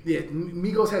big. Yeah,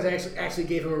 Migos has actually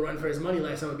gave him a run for his money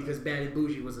last summer because Bad and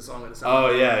Bougie was the song of the summer.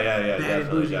 Oh, yeah. Bad and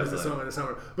Bougie was the song of the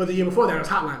summer. But the year before that, it was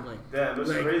Hotline Bling. Damn, this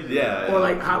is crazy. Yeah. Or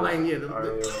like Hotline, yeah.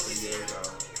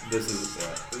 This is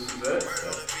it? Yeah.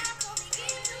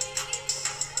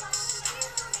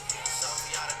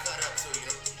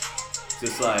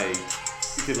 Just like,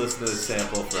 you could listen to this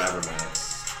sample forever, man.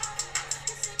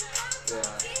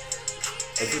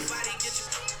 Yeah. It's just...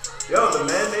 Yo, the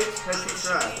man makes catchy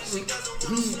tracks.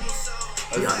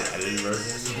 That's the edited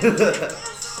version.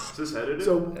 Is this edited?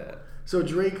 So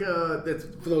Drake, that's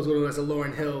for those who don't know, that's a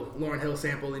Lauryn Hill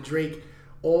sample, and Drake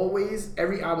always,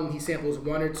 every album he samples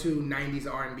one or two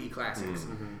 90s R&B classics.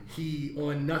 Mm-hmm. He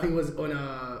on Nothing Was the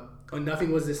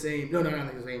Same. No, Nothing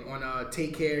Was the Same. On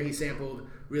Take Care, he sampled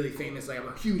really famous. Like, I'm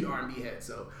a huge R&B head,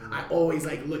 so I always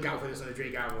like look out for this on a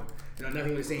Drake album. You know,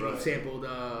 Nothing Was the Same. He sampled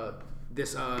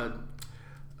this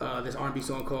R&B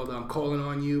song called "Calling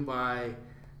on You" by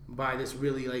this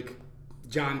really like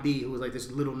John B, who was like this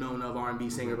little known of R&B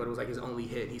singer, but it was like his only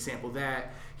hit. He sampled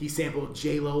that. He sampled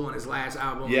J-Lo on his last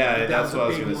album. Yeah, that's what I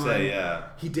was gonna say. Yeah,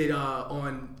 he did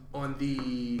on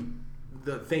the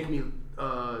Thank Me.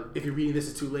 If you're reading This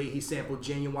Is Too Late, he sampled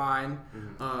Genuine.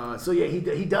 So yeah,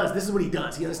 he does. This is what he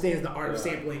does. He understands the art of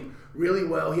sampling really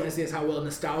well. He understands how well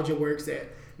nostalgia works. That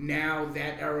now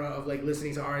that era of like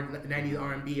listening to 90s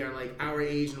R&B are like our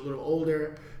age and a little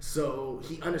older. So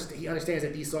he understands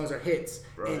that these songs are hits,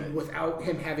 and without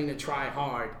him having to try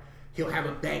hard, he'll have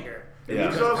a banger.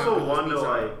 Yeah. He's also one to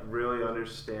like really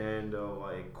understand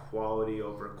like quality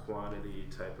over quantity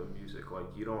type of music. Like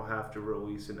you don't have to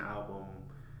release an album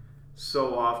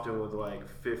so often with like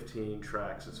 15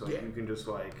 tracks. It's like you can just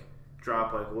like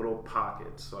drop like little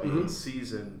pockets like in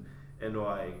season and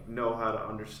like know how to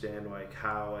understand like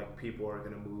how like people are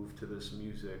gonna move to this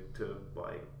music to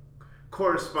like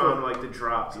correspond like the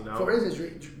drops, you know. For instance,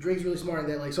 Drake's really smart in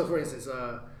that. Like, so for instance,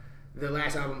 the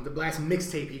last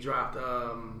mixtape he dropped,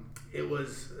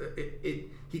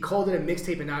 he called it a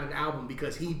mixtape and not an album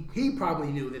because he probably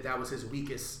knew that was his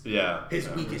weakest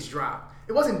weakest drop.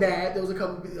 It wasn't bad. There was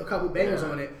a couple bangers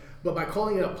on it, but by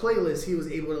calling it a playlist, he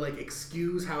was able to like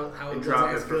excuse how it wasn't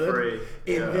as good.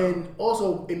 And then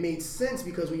also it made sense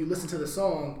because when you listen to the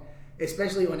song,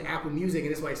 especially on Apple Music,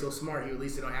 and that's why he's so smart, he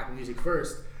released it on Apple Music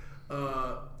first.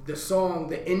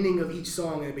 The ending of each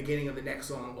song and the beginning of the next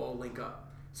song all link up.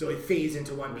 So it fades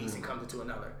into one piece and comes into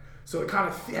another. So it kind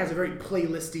of has a very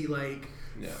playlisty, like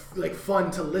fun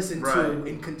to listen to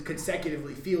and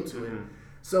consecutively feel to it.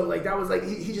 So like that was like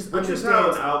he just understands. Which is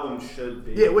how an album should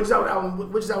be. Yeah, which is how an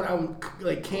album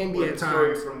like can be at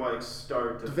times. From like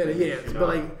start to finish. Yeah, you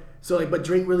know? But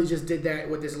Drake really just did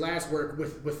that with this last work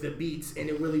with the beats, and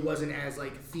it really wasn't as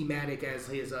like thematic as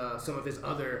his some of his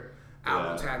other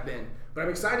albums have been. But I'm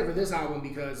excited for this album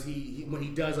because he when he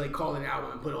does like call an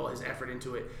album and put all his effort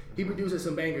into it, he produces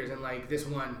some bangers. And like this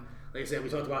one, like I said, we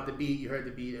talked about the beat. You heard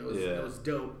the beat. It was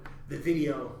dope. The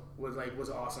video was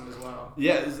awesome as well.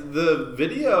 Yeah, the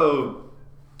video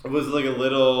was like a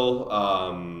little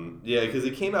because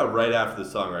it came out right after the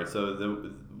song, right? So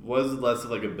there was less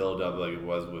of like a build up like it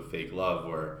was with Fake Love,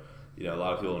 where a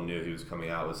lot of people knew he was coming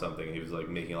out with something. He was like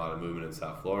making a lot of movement in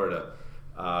South Florida.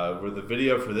 Where the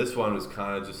video for this one was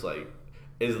kind of just like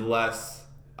is less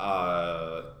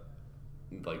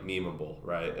like memeable,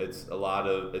 right? It's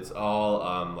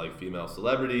all like female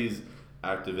celebrities,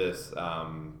 activists,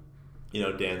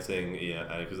 dancing,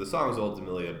 because the song is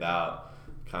ultimately about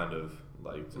kind of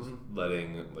like just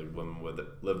letting like women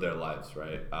live their lives,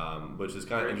 right? Which is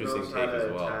kind of interesting take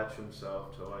as well. Attach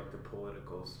himself to like the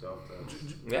political stuff.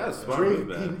 It's smart Drake,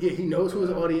 movement. He knows who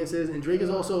his audience is, and Drake is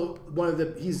also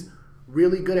he's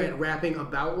really good at rapping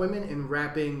about women and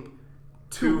rapping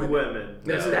to women.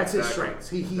 That's his strength.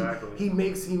 He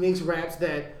makes raps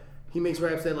that he makes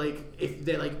raps that like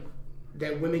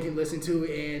that women can listen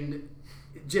to, and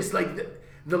just like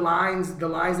the lines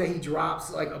that he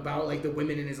drops like about like the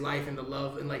women in his life and the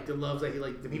love and like the loves that he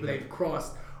like the people that he's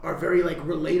crossed are very like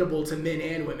relatable to men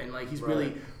and women. Like he's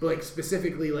really like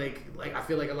specifically like I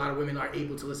feel like a lot of women are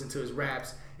able to listen to his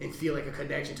raps and feel like a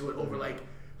connection to it over like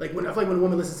when I feel like when a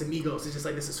woman listens to Migos, it's just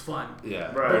like this is fun.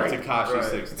 Yeah, right. Like, Tekashi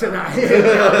 6.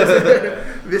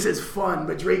 This is fun.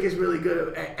 But Drake is really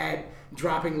good at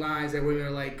dropping lines that women are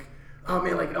like, oh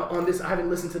man, like on this. I haven't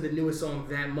listened to the newest song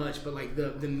that much, but like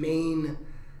the main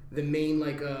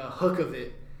like hook of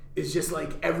it is just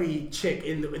like every chick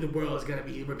in the world is gonna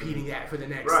be repeating that for the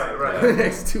next the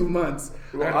next 2 months.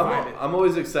 Well, I'm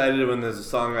always excited when there's a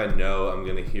song I know I'm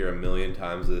gonna hear a million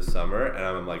times this summer, and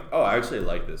I'm like, oh, I actually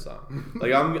like this song.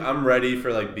 Like I'm ready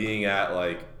for like being at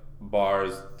like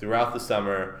bars throughout the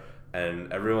summer,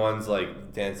 and everyone's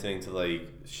like dancing to like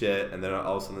shit, and then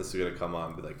all of a sudden this is gonna come on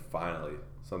and be like, finally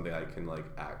something I can like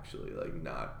actually like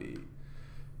not be,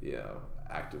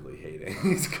 actively hating.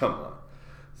 Come on.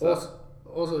 So.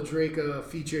 Also, Drake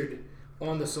featured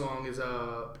on the song is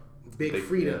Big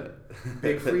Frida.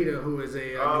 Big Frida, who is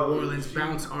a New Orleans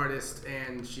bounce artist,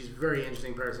 and she's a very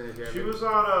interesting person. She was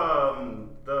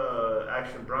on the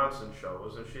Action Bronson show,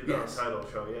 wasn't she? The title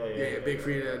show. Yeah. Big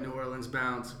Frida, New Orleans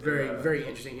bounce. Very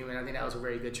interesting human. I think that was a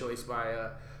very good choice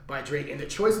by Drake, and the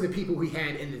choice of the people he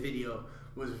had in the video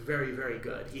was very, very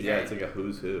good. It's like a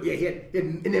who's who. Yeah, he had,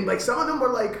 and then like some of them were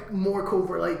like more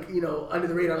covert, like under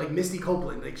the radar, like Misty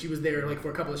Copeland. Like she was there like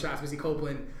for a couple of shots. Misty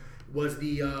Copeland was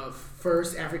the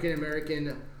first African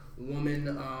American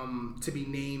woman to be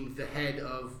named the head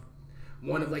of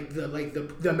one of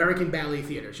the American Ballet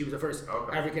Theater. She was the first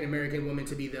African American woman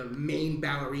to be the main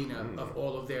ballerina of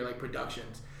all of their like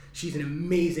productions. She's an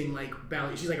amazing like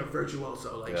ballet. She's like a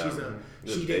virtuoso. Like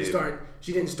she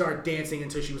didn't start dancing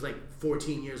until she was like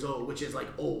 14 years old, which is like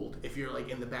old if you're like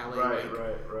in the ballet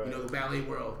the ballet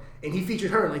world. And he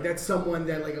featured her. Like that's someone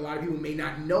that like a lot of people may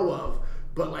not know of,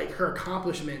 but like her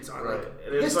accomplishments are like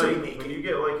history making. When you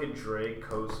get like a Drake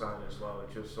cosign as well,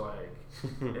 it just like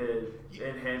it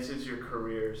enhances your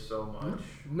career so much.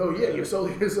 No, you're so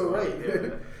right. Yeah.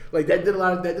 Like that did a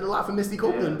lot for Misty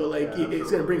Copeland, but like it's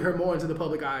gonna bring her more into the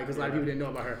public eye because a lot of people didn't know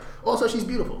about her. Also, she's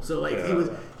beautiful, so like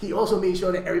he also made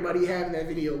sure that everybody he had in that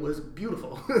video was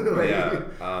beautiful. Like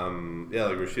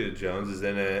Rashida Jones is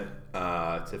in it.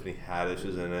 Tiffany Haddish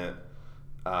is in it.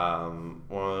 One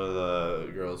of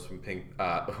the girls from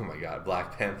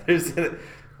Black Panther's in it.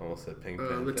 Almost said Pink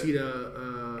Panther.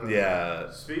 Latita.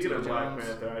 Speaking of Black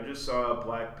Panther, I just saw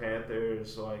Black Panther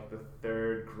is like the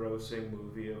third grossing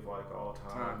movie of like all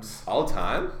time. All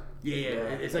time?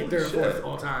 Yeah. It's like third or fourth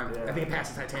all time. Yeah. I think it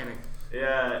passed the Titanic.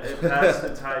 Yeah, it passed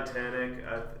the Titanic.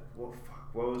 What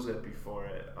was it before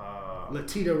it?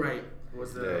 Latita Wright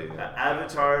was the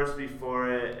Avatar's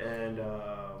before it, and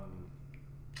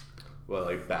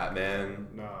like Batman?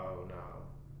 No.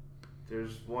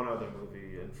 There's one other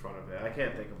movie in front of it. I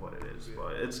can't think of what it is,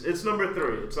 but it's number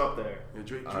 3. It's up there. Yeah,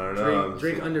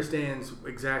 Drake understands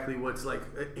exactly what's like.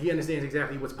 He understands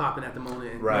exactly what's popping at the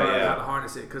moment and how to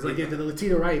harness it. Because the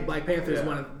Latita Wright, Black Panther is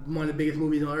one of the biggest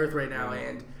movies on earth right now,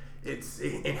 and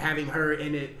and having her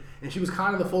in it, and she was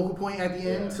kind of the focal point at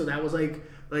the end. So that was that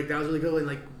was really good, and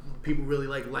like people really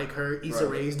like her. Issa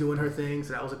Rae's doing her thing,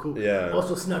 so that was a cool. Yeah.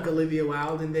 Also snuck Olivia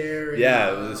Wilde in there. And,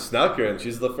 it was snuck her, and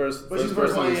she's the first person.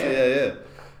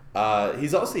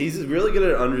 He's really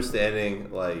good at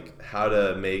understanding like how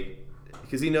to make,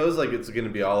 because he knows like it's going to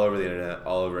be all over the internet,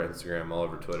 all over Instagram, all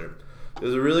over Twitter. He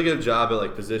does a really good job at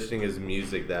like positioning his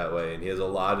music that way, and he has a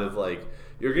lot of like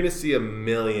you're going to see a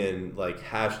million like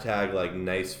hashtag like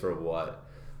nice for what,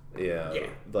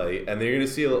 like, and they're going to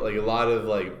see like a lot of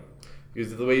like.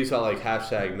 Because the way you saw like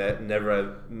hashtag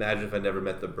never imagine if I never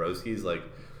met the Broskies, like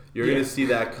you're gonna see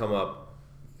that come up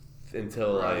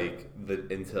until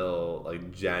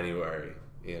January,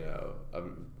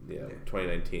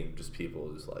 2019. Just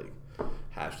people just like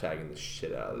hashtagging the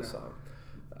shit out of the song,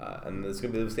 and it's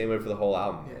gonna be the same way for the whole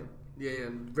album. Yeah.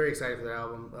 I'm very excited for the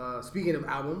album. Speaking of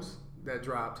albums that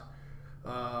dropped,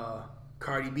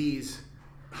 Cardi B's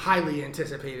highly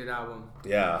anticipated album.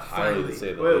 Yeah, highly to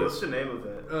say the least. Wait, what's the name of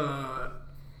it?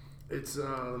 It's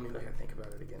let me think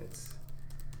about it again. It's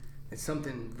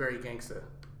something very gangsta.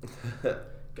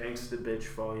 Gangsta Bitch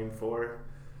Volume 4.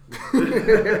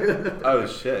 Oh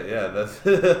shit! Yeah, that's.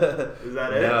 Is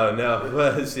that it?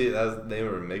 No. See, that was the name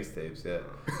of her mixtapes. Yeah.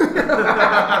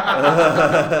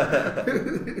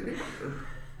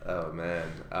 Oh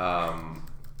man.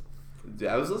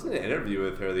 I was listening to an interview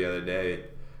with her the other day.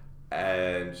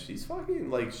 And she's fucking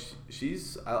like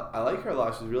she's I like her a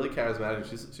lot. She's really charismatic.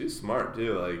 She's smart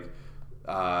too. Like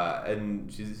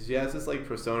And she has this like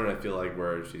persona. I feel like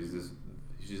where she's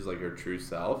like her true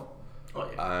self. Oh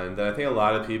yeah. And I think a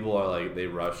lot of people are like they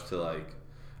rush to like.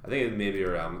 I think it maybe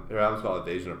her album's called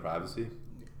Invasion of Privacy.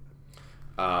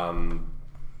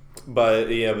 But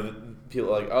yeah, but people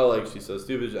are like, oh, like she's so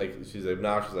stupid, like she's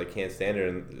obnoxious, I can't stand her,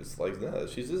 and it's like no,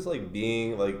 she's just like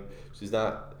being like she's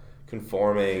not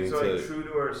conforming She's to like true to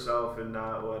herself and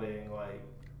not letting like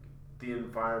the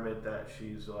environment that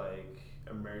she's like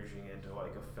emerging into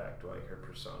like affect like her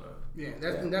persona. Yeah,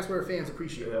 that's what her fans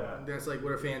appreciate. Yeah. That's like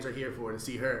what her fans are here for, to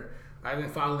see her. I've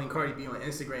been following Cardi B on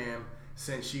Instagram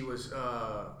since she was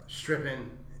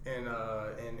stripping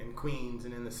in Queens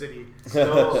and in the city.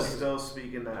 Still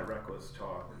speaking that reckless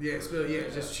talk. Yeah,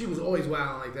 just she was always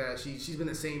wilding like that. She's been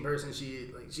the same person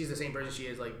she's the same person she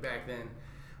is like back then.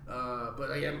 But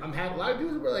like, I'm having a lot of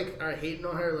dudes were like are hating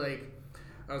on her. Like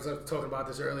I was talking about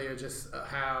this earlier, just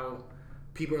how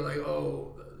people are like,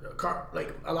 oh,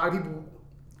 like a lot of people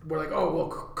were like, oh well,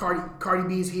 Cardi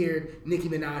B's here, Nicki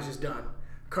Minaj is done.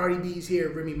 Cardi B's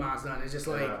here, Remy Ma's done. It's just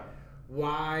like,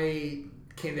 why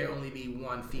can there only be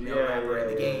one female rapper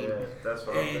in the game? Yeah. That's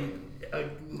what I'm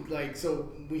thinking. Like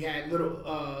so, we had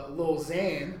Lil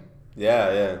Xan.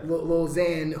 yeah. Lil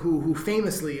Xan, who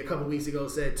famously a couple weeks ago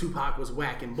said Tupac was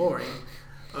whack and boring,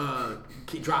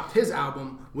 dropped his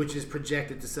album, which is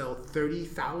projected to sell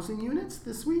 30,000 units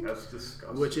this week. That's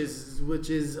disgusting. Which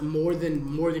is more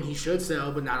than he should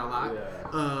sell, but not a lot. Yeah.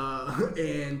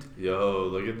 And Yo,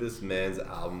 look at this man's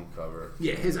album cover.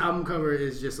 yeah, his album cover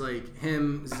is just like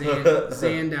him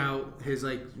Xanned out, his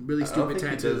like really stupid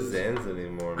tattoos. He does Xans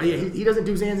anymore. Man. Yeah, he doesn't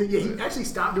do Xans. Yeah, he actually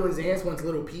stopped doing Xans once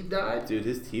Lil Peep died. Dude,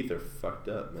 his teeth are fucked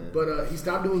up, man. But he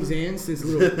stopped doing Xans since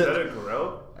Lil. Is that a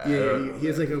grill? Yeah, he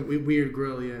has like a weird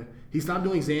grill. Yeah, he stopped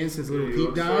doing Xans since Lil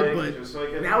Peep died.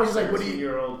 But now it's just like, what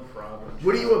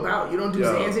are you about? You don't do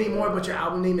Xans anymore, but your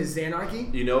album name is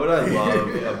Xanarchy. You know what I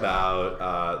love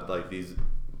about like these.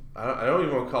 I don't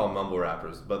even want to call them mumble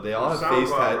rappers, but they all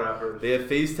have they have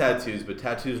face tattoos, but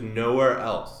tattoos nowhere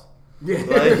else. Yeah,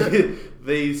 like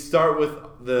they start with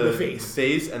the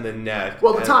face and the neck.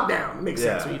 Well, the top down makes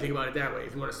sense when you think about it that way.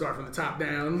 If you want to start from the top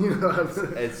down, you know.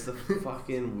 It's the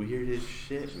fucking weirdest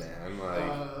shit, man. Like.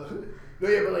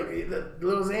 Yeah, but like the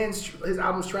Lil Xan's his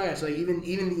album's trash. Like even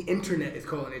the internet is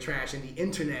calling it trash, and the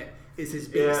internet is his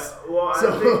base. Yeah, well, I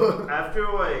think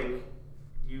after like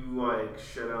you like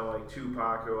shit on like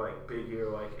Tupac or like Biggie or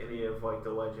like any of like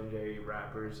the legendary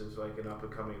rappers as like an up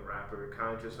and coming rapper, it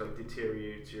kind of just like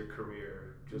deteriorates your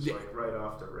career just like right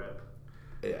off the rip.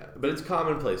 Yeah, but it's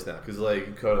commonplace now because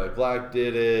like Kodak Black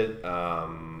did it.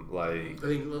 Like I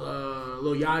think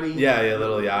Lil Yachty. Yeah,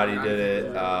 Lil Yachty did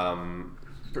it. Yeah.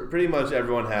 Pretty much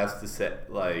everyone has to say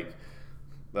like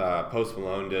Post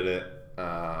Malone did it.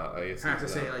 I guess have to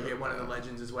say like one of the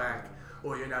legends is whack,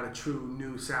 or you're not a true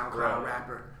new SoundCloud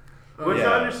rapper. Which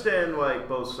I understand like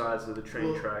both sides of the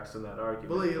train tracks in that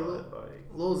argument.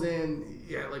 Lil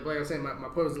Xan, like I was saying, my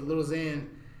point was that Lil Xan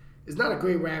is not a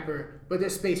great rapper, but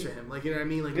there's space for him. Like you know what I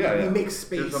mean? Like we make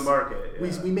space. There's a market.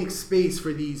 Yeah. We make space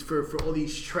for all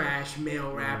these trash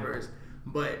male rappers.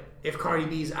 But if Cardi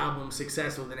B's album's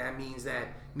successful, then that means that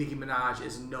Nicki Minaj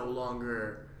is no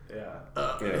longer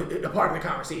a part of the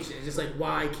conversation. It's just like,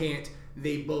 why can't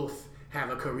they both have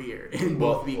a career and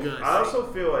both be good? I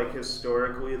also feel like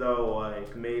historically, though,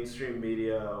 like mainstream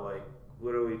media, like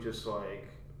literally just like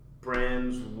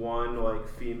brands one like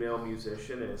female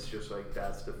musician, and it's just like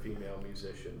that's the female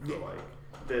musician for like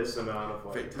this amount of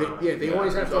like time. They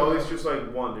always have to. It's always just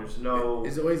like one. There's no.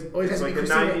 It's always it's has like to be a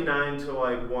 99 to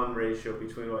like 1 ratio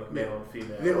between like male and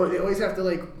female. They always have to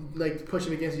like push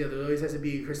them against each other. It always has to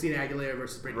be Christina Aguilera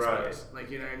versus Britney Spears. Like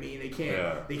you know what I mean? They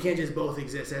can't just both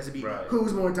exist. It has to be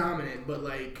who's more dominant. But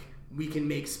like we can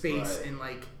make space in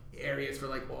like areas for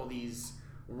like all these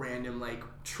random like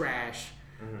trash.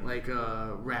 Mm-hmm. Like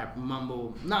rap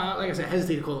mumble. Nah, like I said, I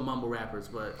hesitate to call them mumble rappers,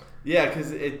 but yeah,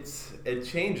 because it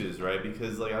changes, right?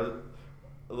 Because like a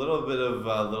little bit of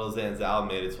Lil Xan's album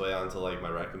made its way onto like my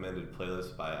recommended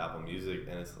playlist by Apple Music,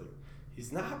 and it's like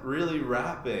he's not really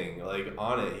rapping like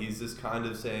on it. He's just kind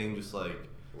of saying just like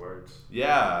words.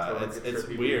 Yeah, so, like, it's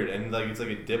weird, and like it's like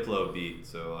a Diplo beat,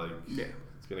 so like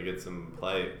it's gonna get some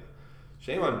play.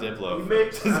 Shame on Diplo.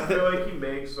 I feel like he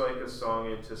makes like a song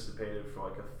anticipated for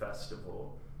like a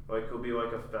festival. Like he'll be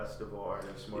like a festival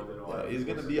artist more than like. He's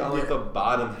gonna be on like the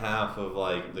bottom half of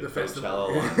like the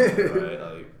Coachella line,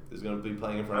 right? Like he's gonna be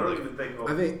playing in front of. He'll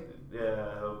probably.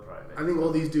 I think all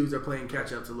these dudes are playing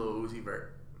catch up to Lil Uzi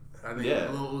Vert. I think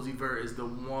Lil Uzi Vert is the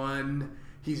one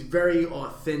he's very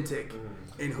authentic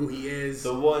in who he is.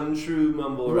 The one true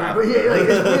mumble rapper. Yeah, like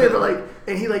it's weird, but like,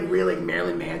 and he like really like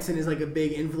Marilyn Manson is like a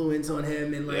big influence on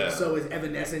him, and like so is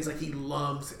Evanescence. Like he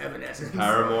loves Evanescence.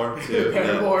 Paramore too.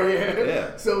 Paramore,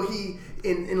 yeah. So he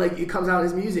and like it comes out in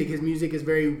his music. His music is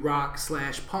very rock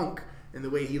 / punk. And the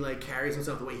way he like carries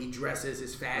himself, the way he dresses,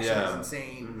 his fashion is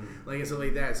insane, like and stuff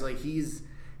like that. So like I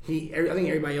think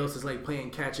everybody else is like playing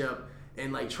catch up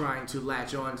and like trying to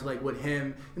latch on to like what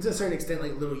him, and to a certain extent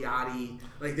like Lil Yachty,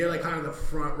 like they're like kind of the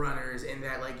front runners in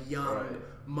that like young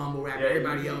mumble rap.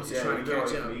 Everybody else is trying to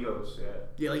catch up. Migos,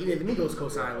 like even the Migos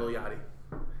co-signed Lil Yachty,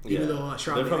 even though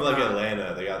they're from like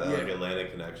Atlanta. They got that like Atlanta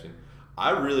connection.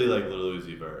 I really like Lil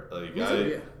Uzi Vert, like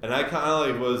and I kind of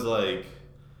like was like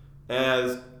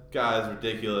as. Guy's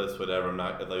ridiculous, whatever. I'm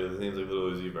not like his name's like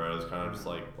Lil Uzi Vert. I was kind of just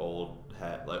like old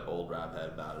rap head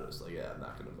about it. It was like, I'm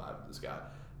not gonna vibe with this guy.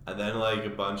 And then like a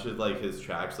bunch of like his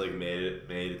tracks like made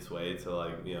its way to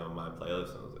like my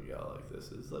playlist. And I was like, yo, like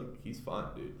this is like he's fun,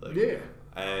 dude. Like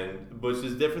and which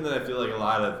is different than I feel like a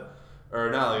lot of, or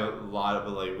not like a lot of,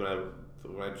 but like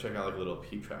when I check out like a Little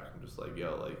Peep track, I'm just like,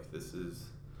 yo, like this is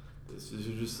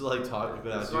you're just like talking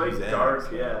about. It's like dark,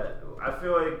 I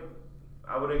feel like.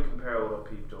 I wouldn't compare Lil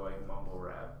Peep to like mumble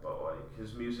rap, but like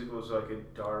his music was like a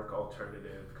dark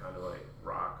alternative kind of like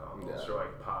rock almost or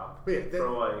like pop. But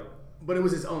but it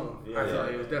was his own. I feel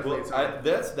like it was definitely its own.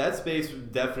 That space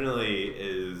definitely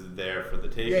is there for the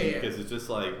taking because it's just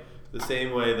like the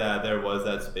same way that there was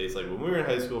that space like when we were in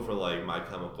high school for like My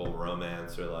Chemical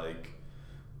Romance or like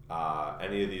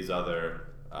any of these other.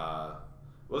 It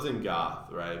wasn't goth,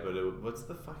 right? But what's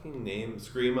the fucking name?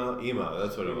 Screamo, emo.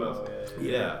 That's what it was.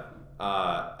 Yeah.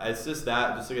 It's just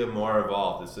like a more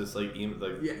evolved. It's just like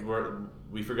emo,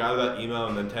 we forgot about emo,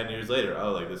 and then 10 years later,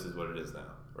 like this is what it is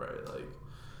now, right? Like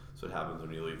that's what happens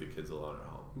when you leave the kids alone at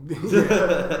home.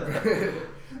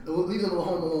 Leave them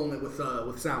alone with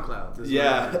SoundCloud.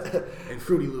 And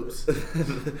Fruity Loops.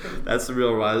 That's the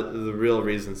real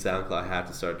reason SoundCloud had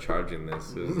to start charging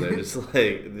this because they're just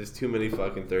like there's too many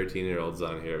fucking 13-year-olds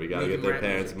on here. We gotta get their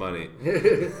parents' money.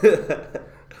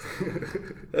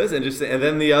 That was interesting. And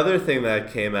then the other thing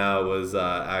that came out was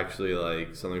actually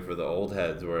like something for the old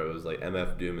heads where it was like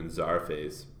MF Doom and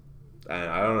Czarface. And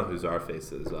I don't know who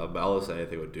Czarface is, but I'll listen to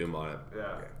anything with Doom on it.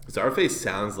 Yeah. Czarface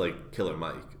sounds like Killer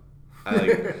Mike.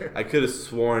 I could have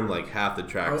sworn like half the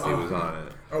tracks he was on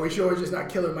it. Are we sure it's just not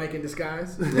Killer Mike in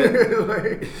disguise?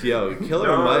 Yo,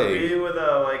 Killer Mike. Being with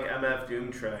a like MF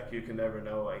Doom track, you can never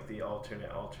know like the alternate.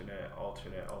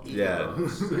 Yeah.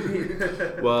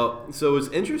 Well, so what's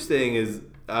interesting is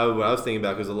what I was thinking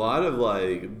about because a lot of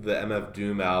like the MF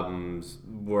Doom albums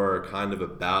were kind of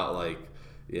about like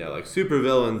like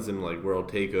supervillains and like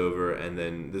world takeover, and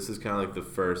then this is kind of like the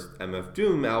first MF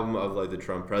Doom album of like the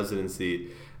Trump presidency.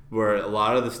 Where a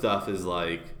lot of the stuff is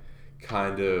like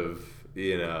kind of,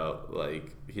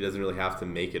 like he doesn't really have to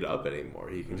make it up anymore.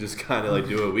 He can just kind of like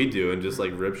do what we do and just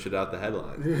like rip shit out the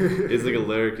headline. It's like a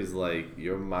lyric is like,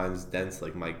 your mind's dense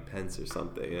like Mike Pence or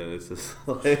something. And it's just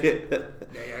like... I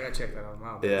gotta check that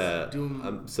out. Yeah, Doom.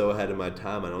 I'm so ahead of my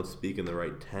time, I don't speak in the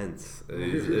right tense.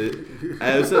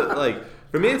 Like,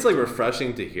 for me, it's like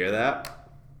refreshing to hear that.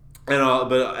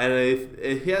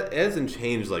 It hasn't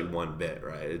changed like one bit,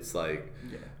 right? It's like...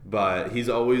 But he's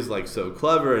always like so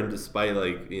clever, and despite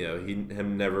like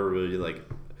him never really like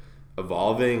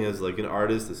evolving as like an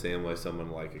artist the same way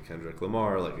someone like a Kendrick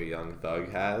Lamar, like a Young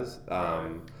Thug has.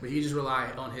 But he just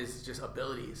relied on his just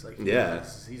abilities. Like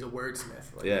he's a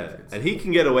wordsmith. Like, and he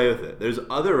can get away with it. There's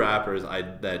other rappers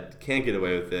that can't get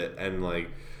away with it, and like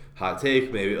hot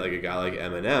take maybe like a guy like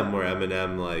Eminem, where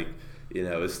Eminem like.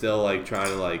 Is still like trying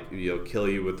to like kill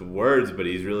you with words, but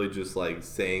he's really just like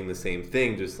saying the same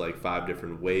thing, just like 5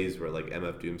 different ways. Where like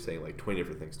MF Doom saying like 20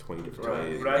 different things, 20 different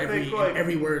ways. But I think like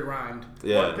every word rhymed.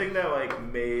 Yeah. One thing that like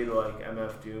made like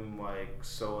MF Doom like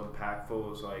so impactful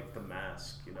was like the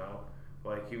mask.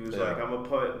 Like he was like, I'm gonna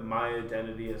put my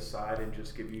identity aside and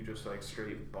just give you just like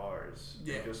straight bars.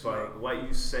 Yeah. Just like let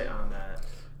you sit on that.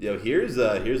 Yo, here's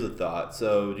a thought.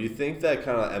 So, do you think that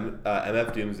kind of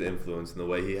MF Doom's influence and the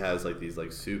way he has like these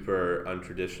like super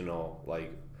untraditional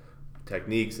like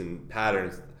techniques and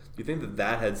patterns? Do you think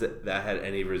that had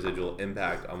any residual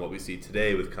impact on what we see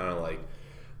today with kind of like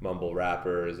mumble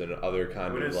rappers and other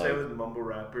kind of like? I wouldn't say with mumble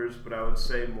rappers, but I would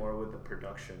say more with the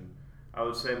production. I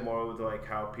would say more with like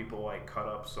how people like cut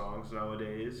up songs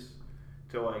nowadays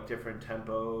to like different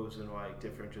tempos and like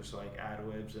different just like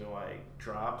ad-libs and like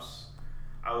drops.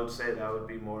 I would say that would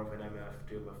be more of an MF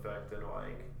Doom effect than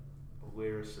like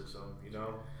lyricism,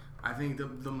 I think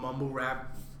the mumble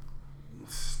rap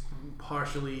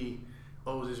partially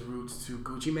owes its roots to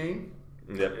Gucci Mane.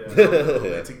 Yep.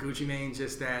 Yeah. To Gucci Mane,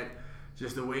 just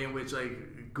the way in which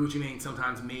like Gucci Mane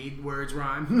sometimes made words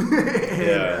rhyme,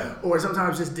 or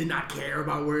sometimes just did not care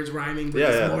about words rhyming,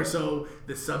 but more so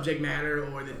the subject matter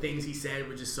or the things he said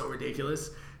were just so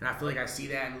ridiculous. And I feel like I see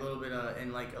that in a little bit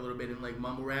in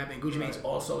mumble rap. And Gucci Mane's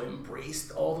also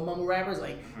embraced all the mumble rappers.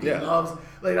 Like he loves,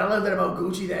 like I love that about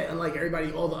Gucci, that unlike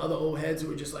everybody, all the other old heads who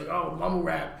were just like, oh, mumble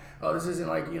rap. Oh, this isn't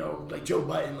like, like Joe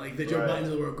Budden, like the Joe Buttons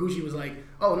of the world. Gucci was like,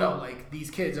 oh no, like these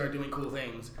kids are doing cool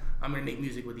things. I'm gonna make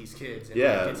music with these kids and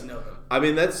get to know them. I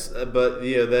mean that's, but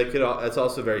that's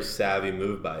also a very savvy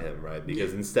move by him, right?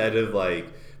 Because instead of like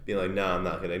being like, no, I'm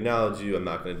not gonna acknowledge you, I'm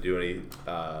not gonna do any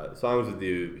songs with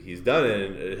you, he's done it,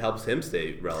 and it helps him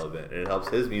stay relevant, and it helps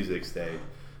his music stay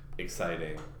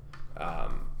exciting.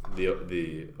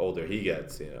 The older he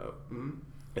gets, it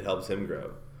helps him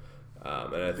grow.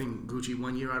 And I think Gucci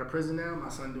 1 year out of prison now. My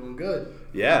son doing good.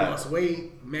 Yeah. He lost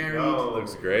weight, married.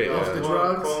 Looks great. Off the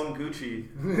drugs. Call him Gucci.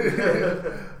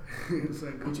 It's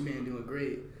like Gucci Mane doing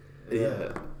great.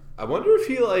 Yeah. I wonder if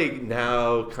he like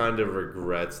now kind of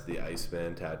regrets the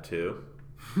Iceman tattoo.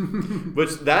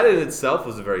 Which that in itself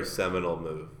was a very seminal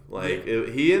move. Like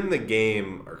he and The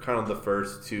Game are kind of the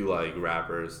first two like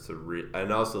rappers to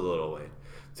and also Lil Wayne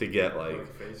to get like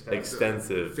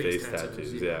extensive face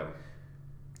tattoos. Yeah.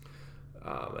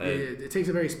 It takes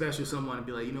a very special someone to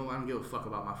be like, I don't give a fuck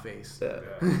about my face. Yeah.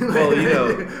 Well,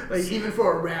 like even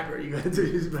for a rapper, you got to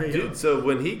just like, dude. So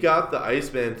when he got the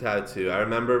Iceman tattoo, I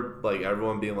remember like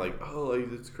everyone being like, "Oh, like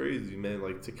that's crazy, man!"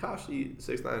 Like Tekashi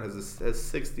 69 has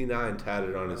 69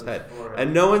 tatted on his head,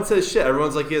 and no one says shit.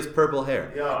 Everyone's like, he has purple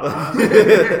hair.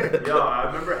 I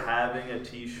remember having a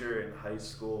T-shirt in high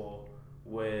school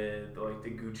with like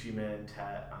the Gucci Mane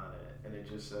tat on it, and it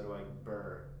just said like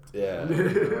 "Burr." Yeah.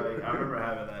 Like, I remember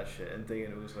having that shit and thinking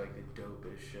it was like the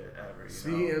dopest shit ever.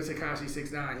 Speaking of Tekashi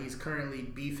 69, he's currently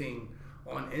beefing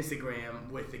on Instagram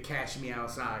with the Catch Me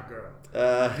Outside girl.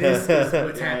 This is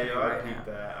what's happening right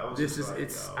now. I was just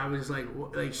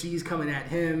like she's coming at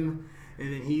him,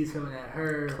 and then he's coming at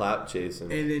her. Clap chasing.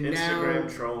 And then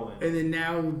Instagram trolling. And then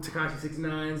now Tekashi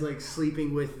 69's like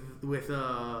sleeping with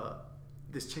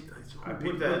this chick. I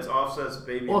peeped that. It's Offset's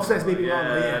baby mama. Offset's baby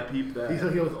mama, yeah. I peeped that. He's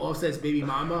hooking with Offset's baby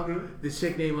mama. This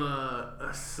chick named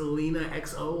Selena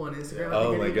XO on Instagram.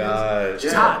 Oh my god.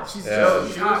 She's hot. She's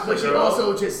hot, but she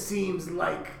also just seems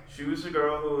like... She was the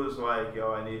girl who was like,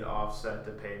 yo, I need Offset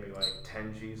to pay me like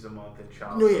 10 G's a month in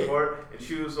child support. And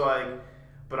she was like,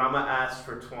 but I'm going to ask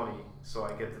for 20, so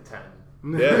I get the 10.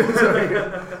 Yeah.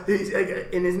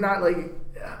 And it's not like...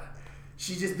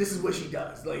 She just, this is what she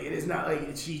does. Like, it is not like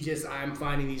I'm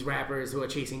finding these rappers who are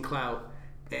chasing clout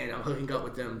and I'm hooking up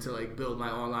with them to like build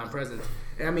my online presence.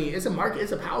 And I mean, it's a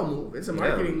power move. It's a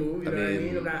marketing move. You know what I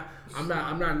mean? I'm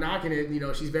not knocking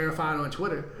it. She's verified on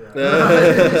Twitter.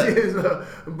 Yeah.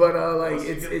 But like, once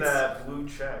you get that blue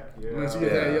check. Once you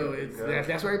get that,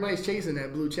 that's where everybody's chasing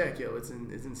that blue check, yo. It's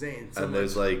insane. So and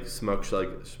there's like schmucks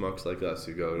like us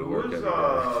who go to work every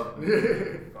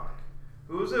day.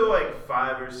 Who was it like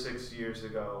 5 or 6 years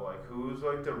ago? Like who was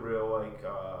like the real like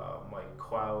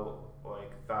clout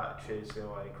like thought chasing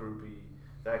like groupie?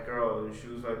 That girl, she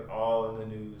was like all in the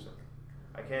news.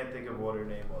 I can't think of what her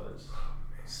name was.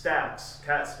 Stacks,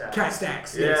 Cat Stacks. Cat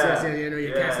Stacks. Yeah, Cat Stacks.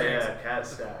 Yeah, Cat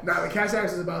Stacks. No, Cat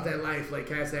Stacks is about that life. Like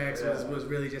Cat Stacks was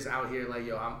really just out here like,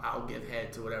 yo, I'll give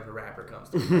head to whatever rapper comes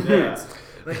to me. Yeah.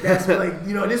 Like that's what, like,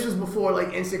 this was before like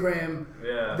Instagram.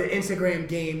 Yeah. The Instagram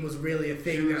game was really a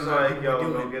thing. She was like, yo,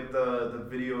 go get the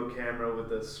video camera with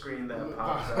the screen that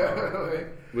pops out.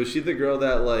 Was she the girl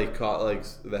that like caught like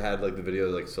that had like the video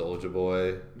like Soulja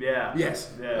Boy? Yeah.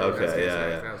 Yes. Yeah. Okay.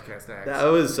 That was Cat Stacks. That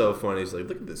was so funny. He's like,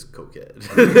 look at this cokehead.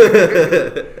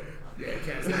 Yeah,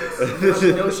 Cat Stacks.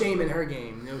 No shame in her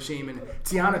game. No shame in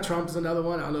Tiana Trump's another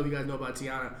one. I don't know if you guys know about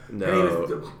Tiana. No. Her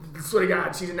name is, swear to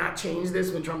God, she did not change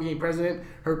this when Trump became president.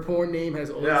 Her porn name has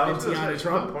always been Tiana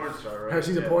Trump. She's a porn star, right?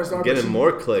 She's a porn star. Getting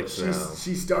more clicks now.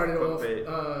 She started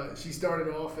off. She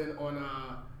started off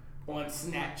on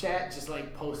Snapchat, just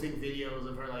like posting videos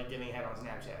of her like giving head on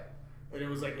Snapchat. And it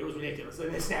was ridiculous.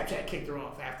 And then Snapchat kicked her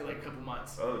off after like a couple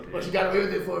months. Oh, but she got away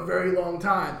with it for a very long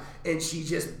time, and she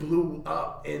just blew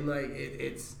up. And like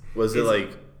was it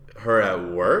like her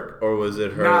at work, or was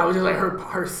it her? Nah, it was just like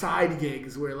her side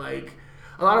gigs where like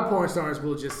a lot of porn stars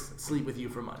will just sleep with you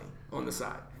for money on the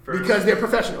side. Because they're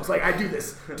professionals. Like, I do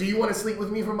this. Do you want to sleep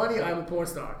with me for money? I'm a porn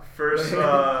star. First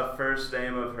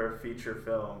name of her feature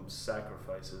film,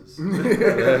 Sacrifices.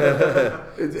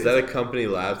 Is that a company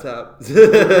laptop?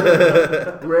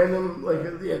 Random,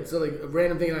 so a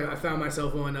random thing I found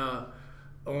myself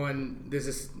on there's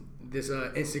this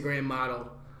Instagram model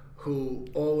who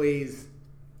always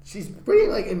she's pretty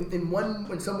like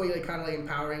in some way like kind of like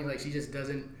empowering. Like she just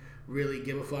doesn't really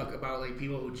give a fuck about like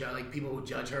people who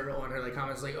judge her on her like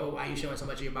comments like, oh, why are you showing so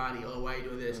much of your body? Oh, why are you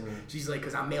doing this? She's like,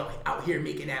 because I'm out here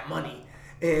making that money.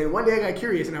 And one day I got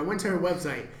curious and I went to her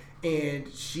website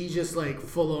and she just like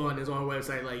full on is on her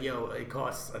website like, yo, it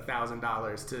costs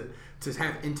 $1,000 to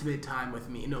have intimate time with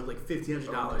me. Like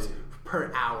 $1,500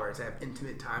 per hour to have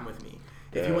intimate time with me.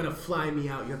 If you want to fly me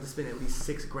out, you have to spend at least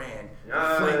 $6,000. The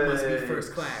flight must be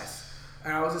first class.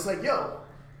 And I was just like, yo.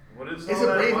 What is it's a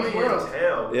brave new world.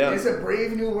 Yeah. It's a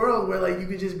brave new world where like you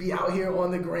could just be out here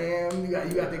on the gram. You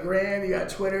got the gram, you got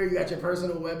Twitter, you got your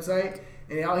personal website,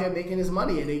 and they're out here making this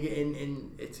money, and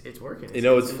it's working.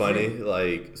 It's funny,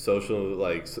 like social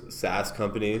like SaaS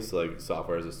companies, like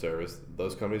software as a service.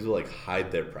 Those companies will like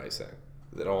hide their pricing.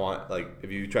 They don't want, like, if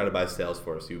you try to buy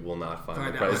Salesforce, you will not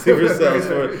find the pricing for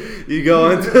Salesforce. You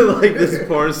go into, like, this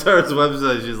porn star's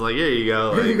website, she's like, here you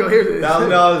go. Like, here you go, here's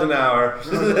 $1,000 an hour.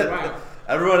 Wow.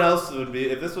 Everyone else would be,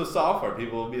 if this was software,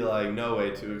 people would be like, no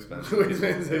way, too expensive.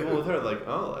 People with her, like,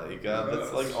 oh, like,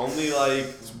 that's, like, only, like,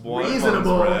 one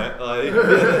reasonable. Month's rent. Like,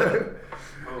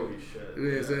 holy shit.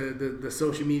 The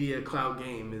social media cloud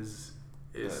game is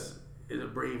a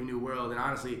brave new world, and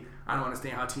honestly, I don't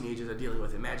understand how teenagers are dealing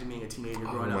with it. Imagine being a teenager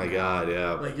growing up. Oh my god,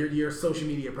 yeah. Like your social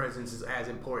media presence is as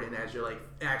important as your like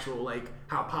actual like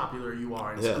how popular you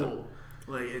are in school.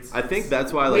 Like I think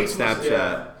that's why like Snapchat.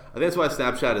 I think that's why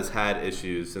Snapchat has had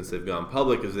issues since they've gone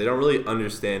public, is they don't really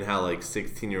understand how like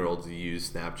 16-year-olds use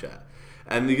Snapchat,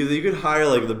 and because you could hire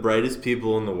like the brightest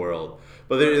people in the world,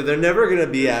 but they're never gonna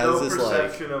be There's as no this like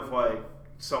perception of like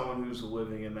someone who's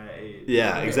living in that age.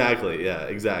 Yeah, exactly. Yeah,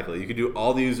 exactly. You can do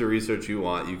all the user research you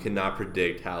want. You cannot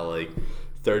predict how like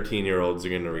 13-year-olds are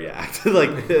going to react. Like,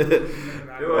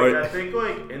 I think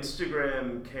like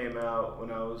Instagram came out when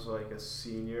I was like a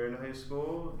senior in high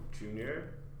school,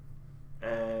 junior,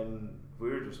 and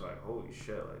we were just like, holy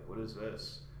shit, like what is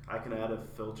this? I can add a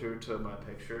filter to my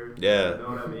picture. Yeah. You know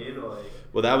what I mean? Like.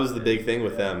 Well, that was the big thing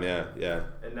with them. Yeah.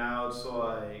 And now it's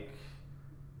like.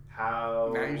 Now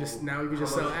you can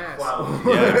just sell ass.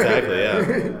 Yeah, exactly.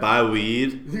 Yeah, buy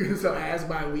weed. You can sell ass,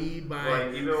 buy weed, buy.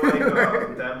 Like even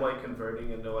like them like converting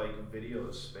into like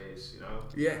video space, you know.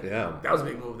 Yeah. That was a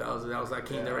big move. That was like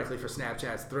came directly for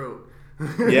Snapchat's throat.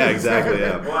 Yeah, exactly.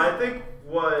 Yeah. Well, I think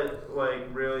what like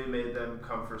really made them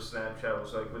come for Snapchat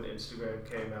was like when Instagram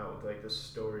came out with like the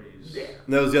stories. Yeah.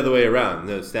 No, it was the other way around.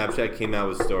 No, Snapchat came out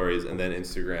with stories, and then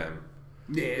Instagram.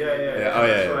 Yeah.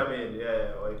 That's what I mean.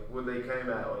 Yeah. Like when they came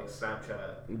out, like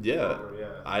Snapchat. Yeah.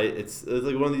 It's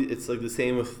like one of the. It's like the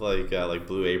same with like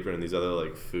Blue Apron and these other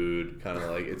like food kind of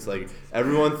like. It's like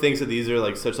everyone thinks that these are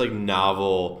like such like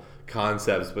novel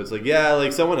concepts, but it's like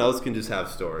like someone else can just have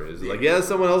stories. Like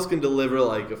someone else can deliver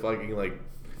like a fucking like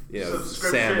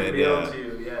salmon. To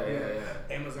you. Yeah.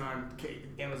 Amazon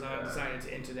decided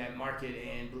to enter that market,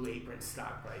 and Blue Apron's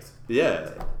stock price.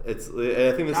 Yeah, I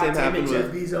think the same happened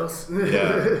with Bezos. I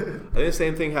think the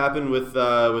same thing happened with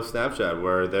Snapchat,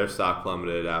 where their stock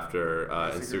plummeted after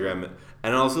Instagram,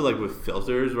 and also like with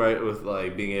filters, right? With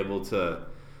like being able to,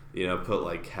 put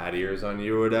like cat ears on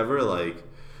you or whatever, like.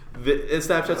 And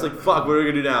Snapchat's like, fuck, what are we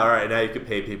gonna do now? All right, now you can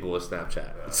pay people with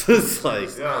Snapchat. So it's like,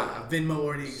 Venmo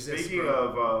already exists. Speaking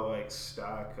of like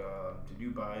stock, did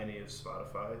you buy any of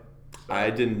Spotify? I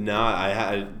did not.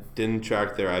 I didn't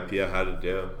track their IPO. How to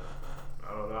do?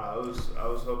 I don't know. I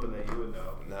was hoping that you would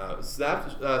know. No,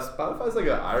 Spotify's like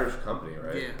an Irish company,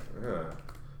 right? Yeah.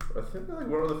 I think they're like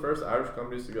one of the first Irish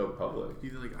companies to go public.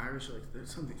 Either like Irish or like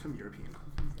there's some European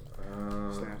company.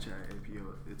 Snapchat IPO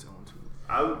its own too.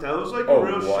 That was like a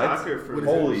real shocker for me.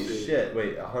 Holy shit!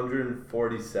 Wait,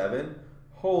 147.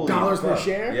 Holy dollars per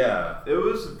share? Yeah. It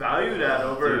was valued at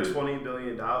over $20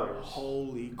 billion.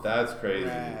 Holy crap. That's crazy.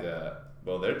 Yeah.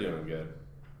 Well, they're doing good.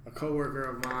 A coworker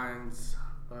of mine's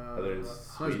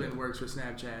husband works for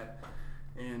Snapchat,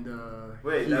 and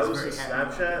wait, that was the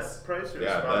Snapchat price or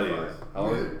Spotify? That is. How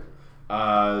long?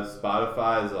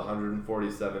 Spotify is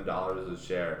 $147 a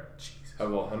share. Jesus.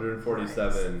 Well,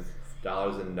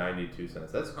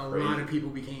 $147.92. That's crazy. A lot of people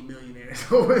became millionaires.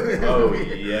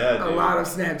 Yeah, a lot of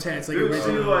Snapchats. Like, dude,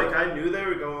 too, like I knew they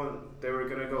were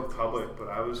gonna go public, but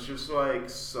I was just like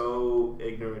so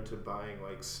ignorant to buying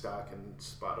like stock in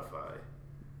Spotify.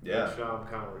 Yeah. Which I'm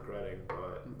kind of regretting,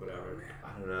 but whatever. I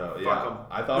don't know. Fuck 'em.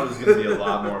 I thought it was gonna be a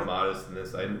lot more modest than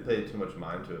this. I didn't pay too much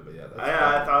mind to it, but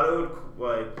I thought it would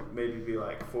like maybe be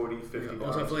like $40, $50.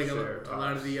 Also, I feel like a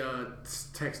lot of the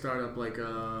tech startup like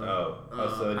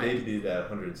so they did that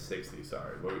 160.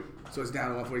 Sorry. So it's down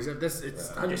to 147. It's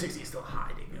 160 is still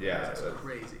high, dude. Yeah, that's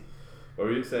crazy. What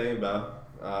were you saying about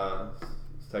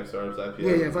Tech startups IPOs.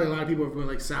 Yeah, I feel like a lot of people have been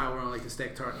like sour on like the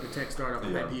tech startup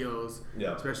Yeah. IPOs,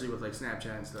 Yeah. especially with like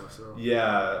Snapchat and stuff. So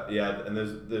Yeah, and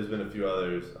there's been a few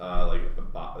others like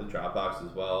Dropbox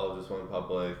as well, just went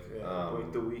public. Yeah,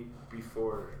 like the week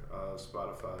before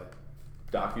Spotify.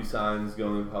 DocuSign's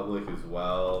going public as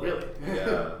well. Really?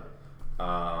 Yeah.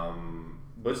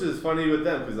 Which is funny with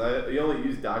them because you only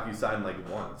use DocuSign like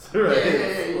once, right?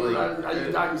 Yeah. Like, I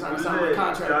use DocuSign to Is sign my it-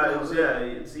 contract. Yeah,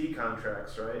 it's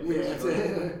e-contracts, right? Yeah, that's Basically.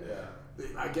 it. Yeah.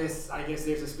 I guess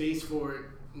there's a space for it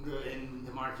in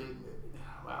the market.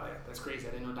 Wow, that's crazy.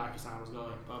 I didn't know DocuSign was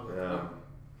going public. Yeah.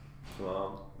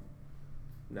 Well,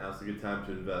 now's a good time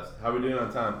to invest. How are we doing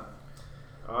on time?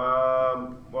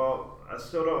 Well, I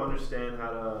still don't understand how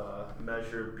to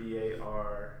measure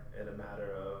BAR in a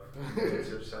matter of minutes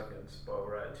or seconds, but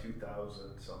we're at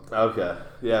 2,000 something. Okay.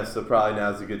 Yeah, so probably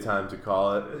now's a good time to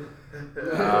call it.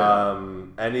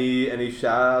 Any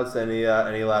shout outs,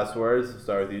 any last words?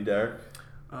 Start with you, Derek.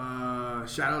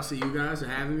 Shout outs to you guys for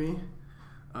having me.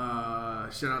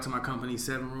 Shout out to my company,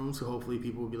 7 Rooms, who hopefully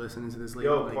people will be listening to this later.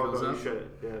 Yo, when it plug goes on up. your shit.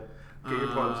 Yeah. Get your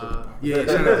plugs in. Yeah,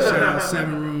 shout out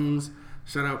 7 Rooms.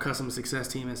 Shout out customer success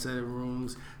team at 7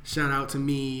 Rooms. Shout out to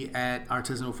me at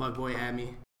Artisanal Fuckboy at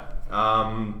me.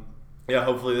 Yeah,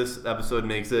 hopefully this episode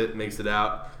makes it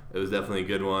out. It was definitely a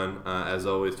good one. As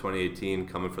always, 2018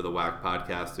 coming for the Whack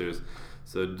podcasters.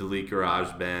 So delete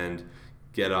GarageBand,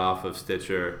 get off of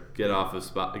Stitcher, get off of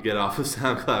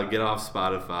SoundCloud, get off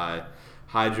Spotify,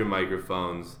 hide your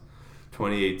microphones.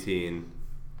 2018,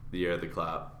 the year of the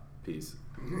cloud. Peace.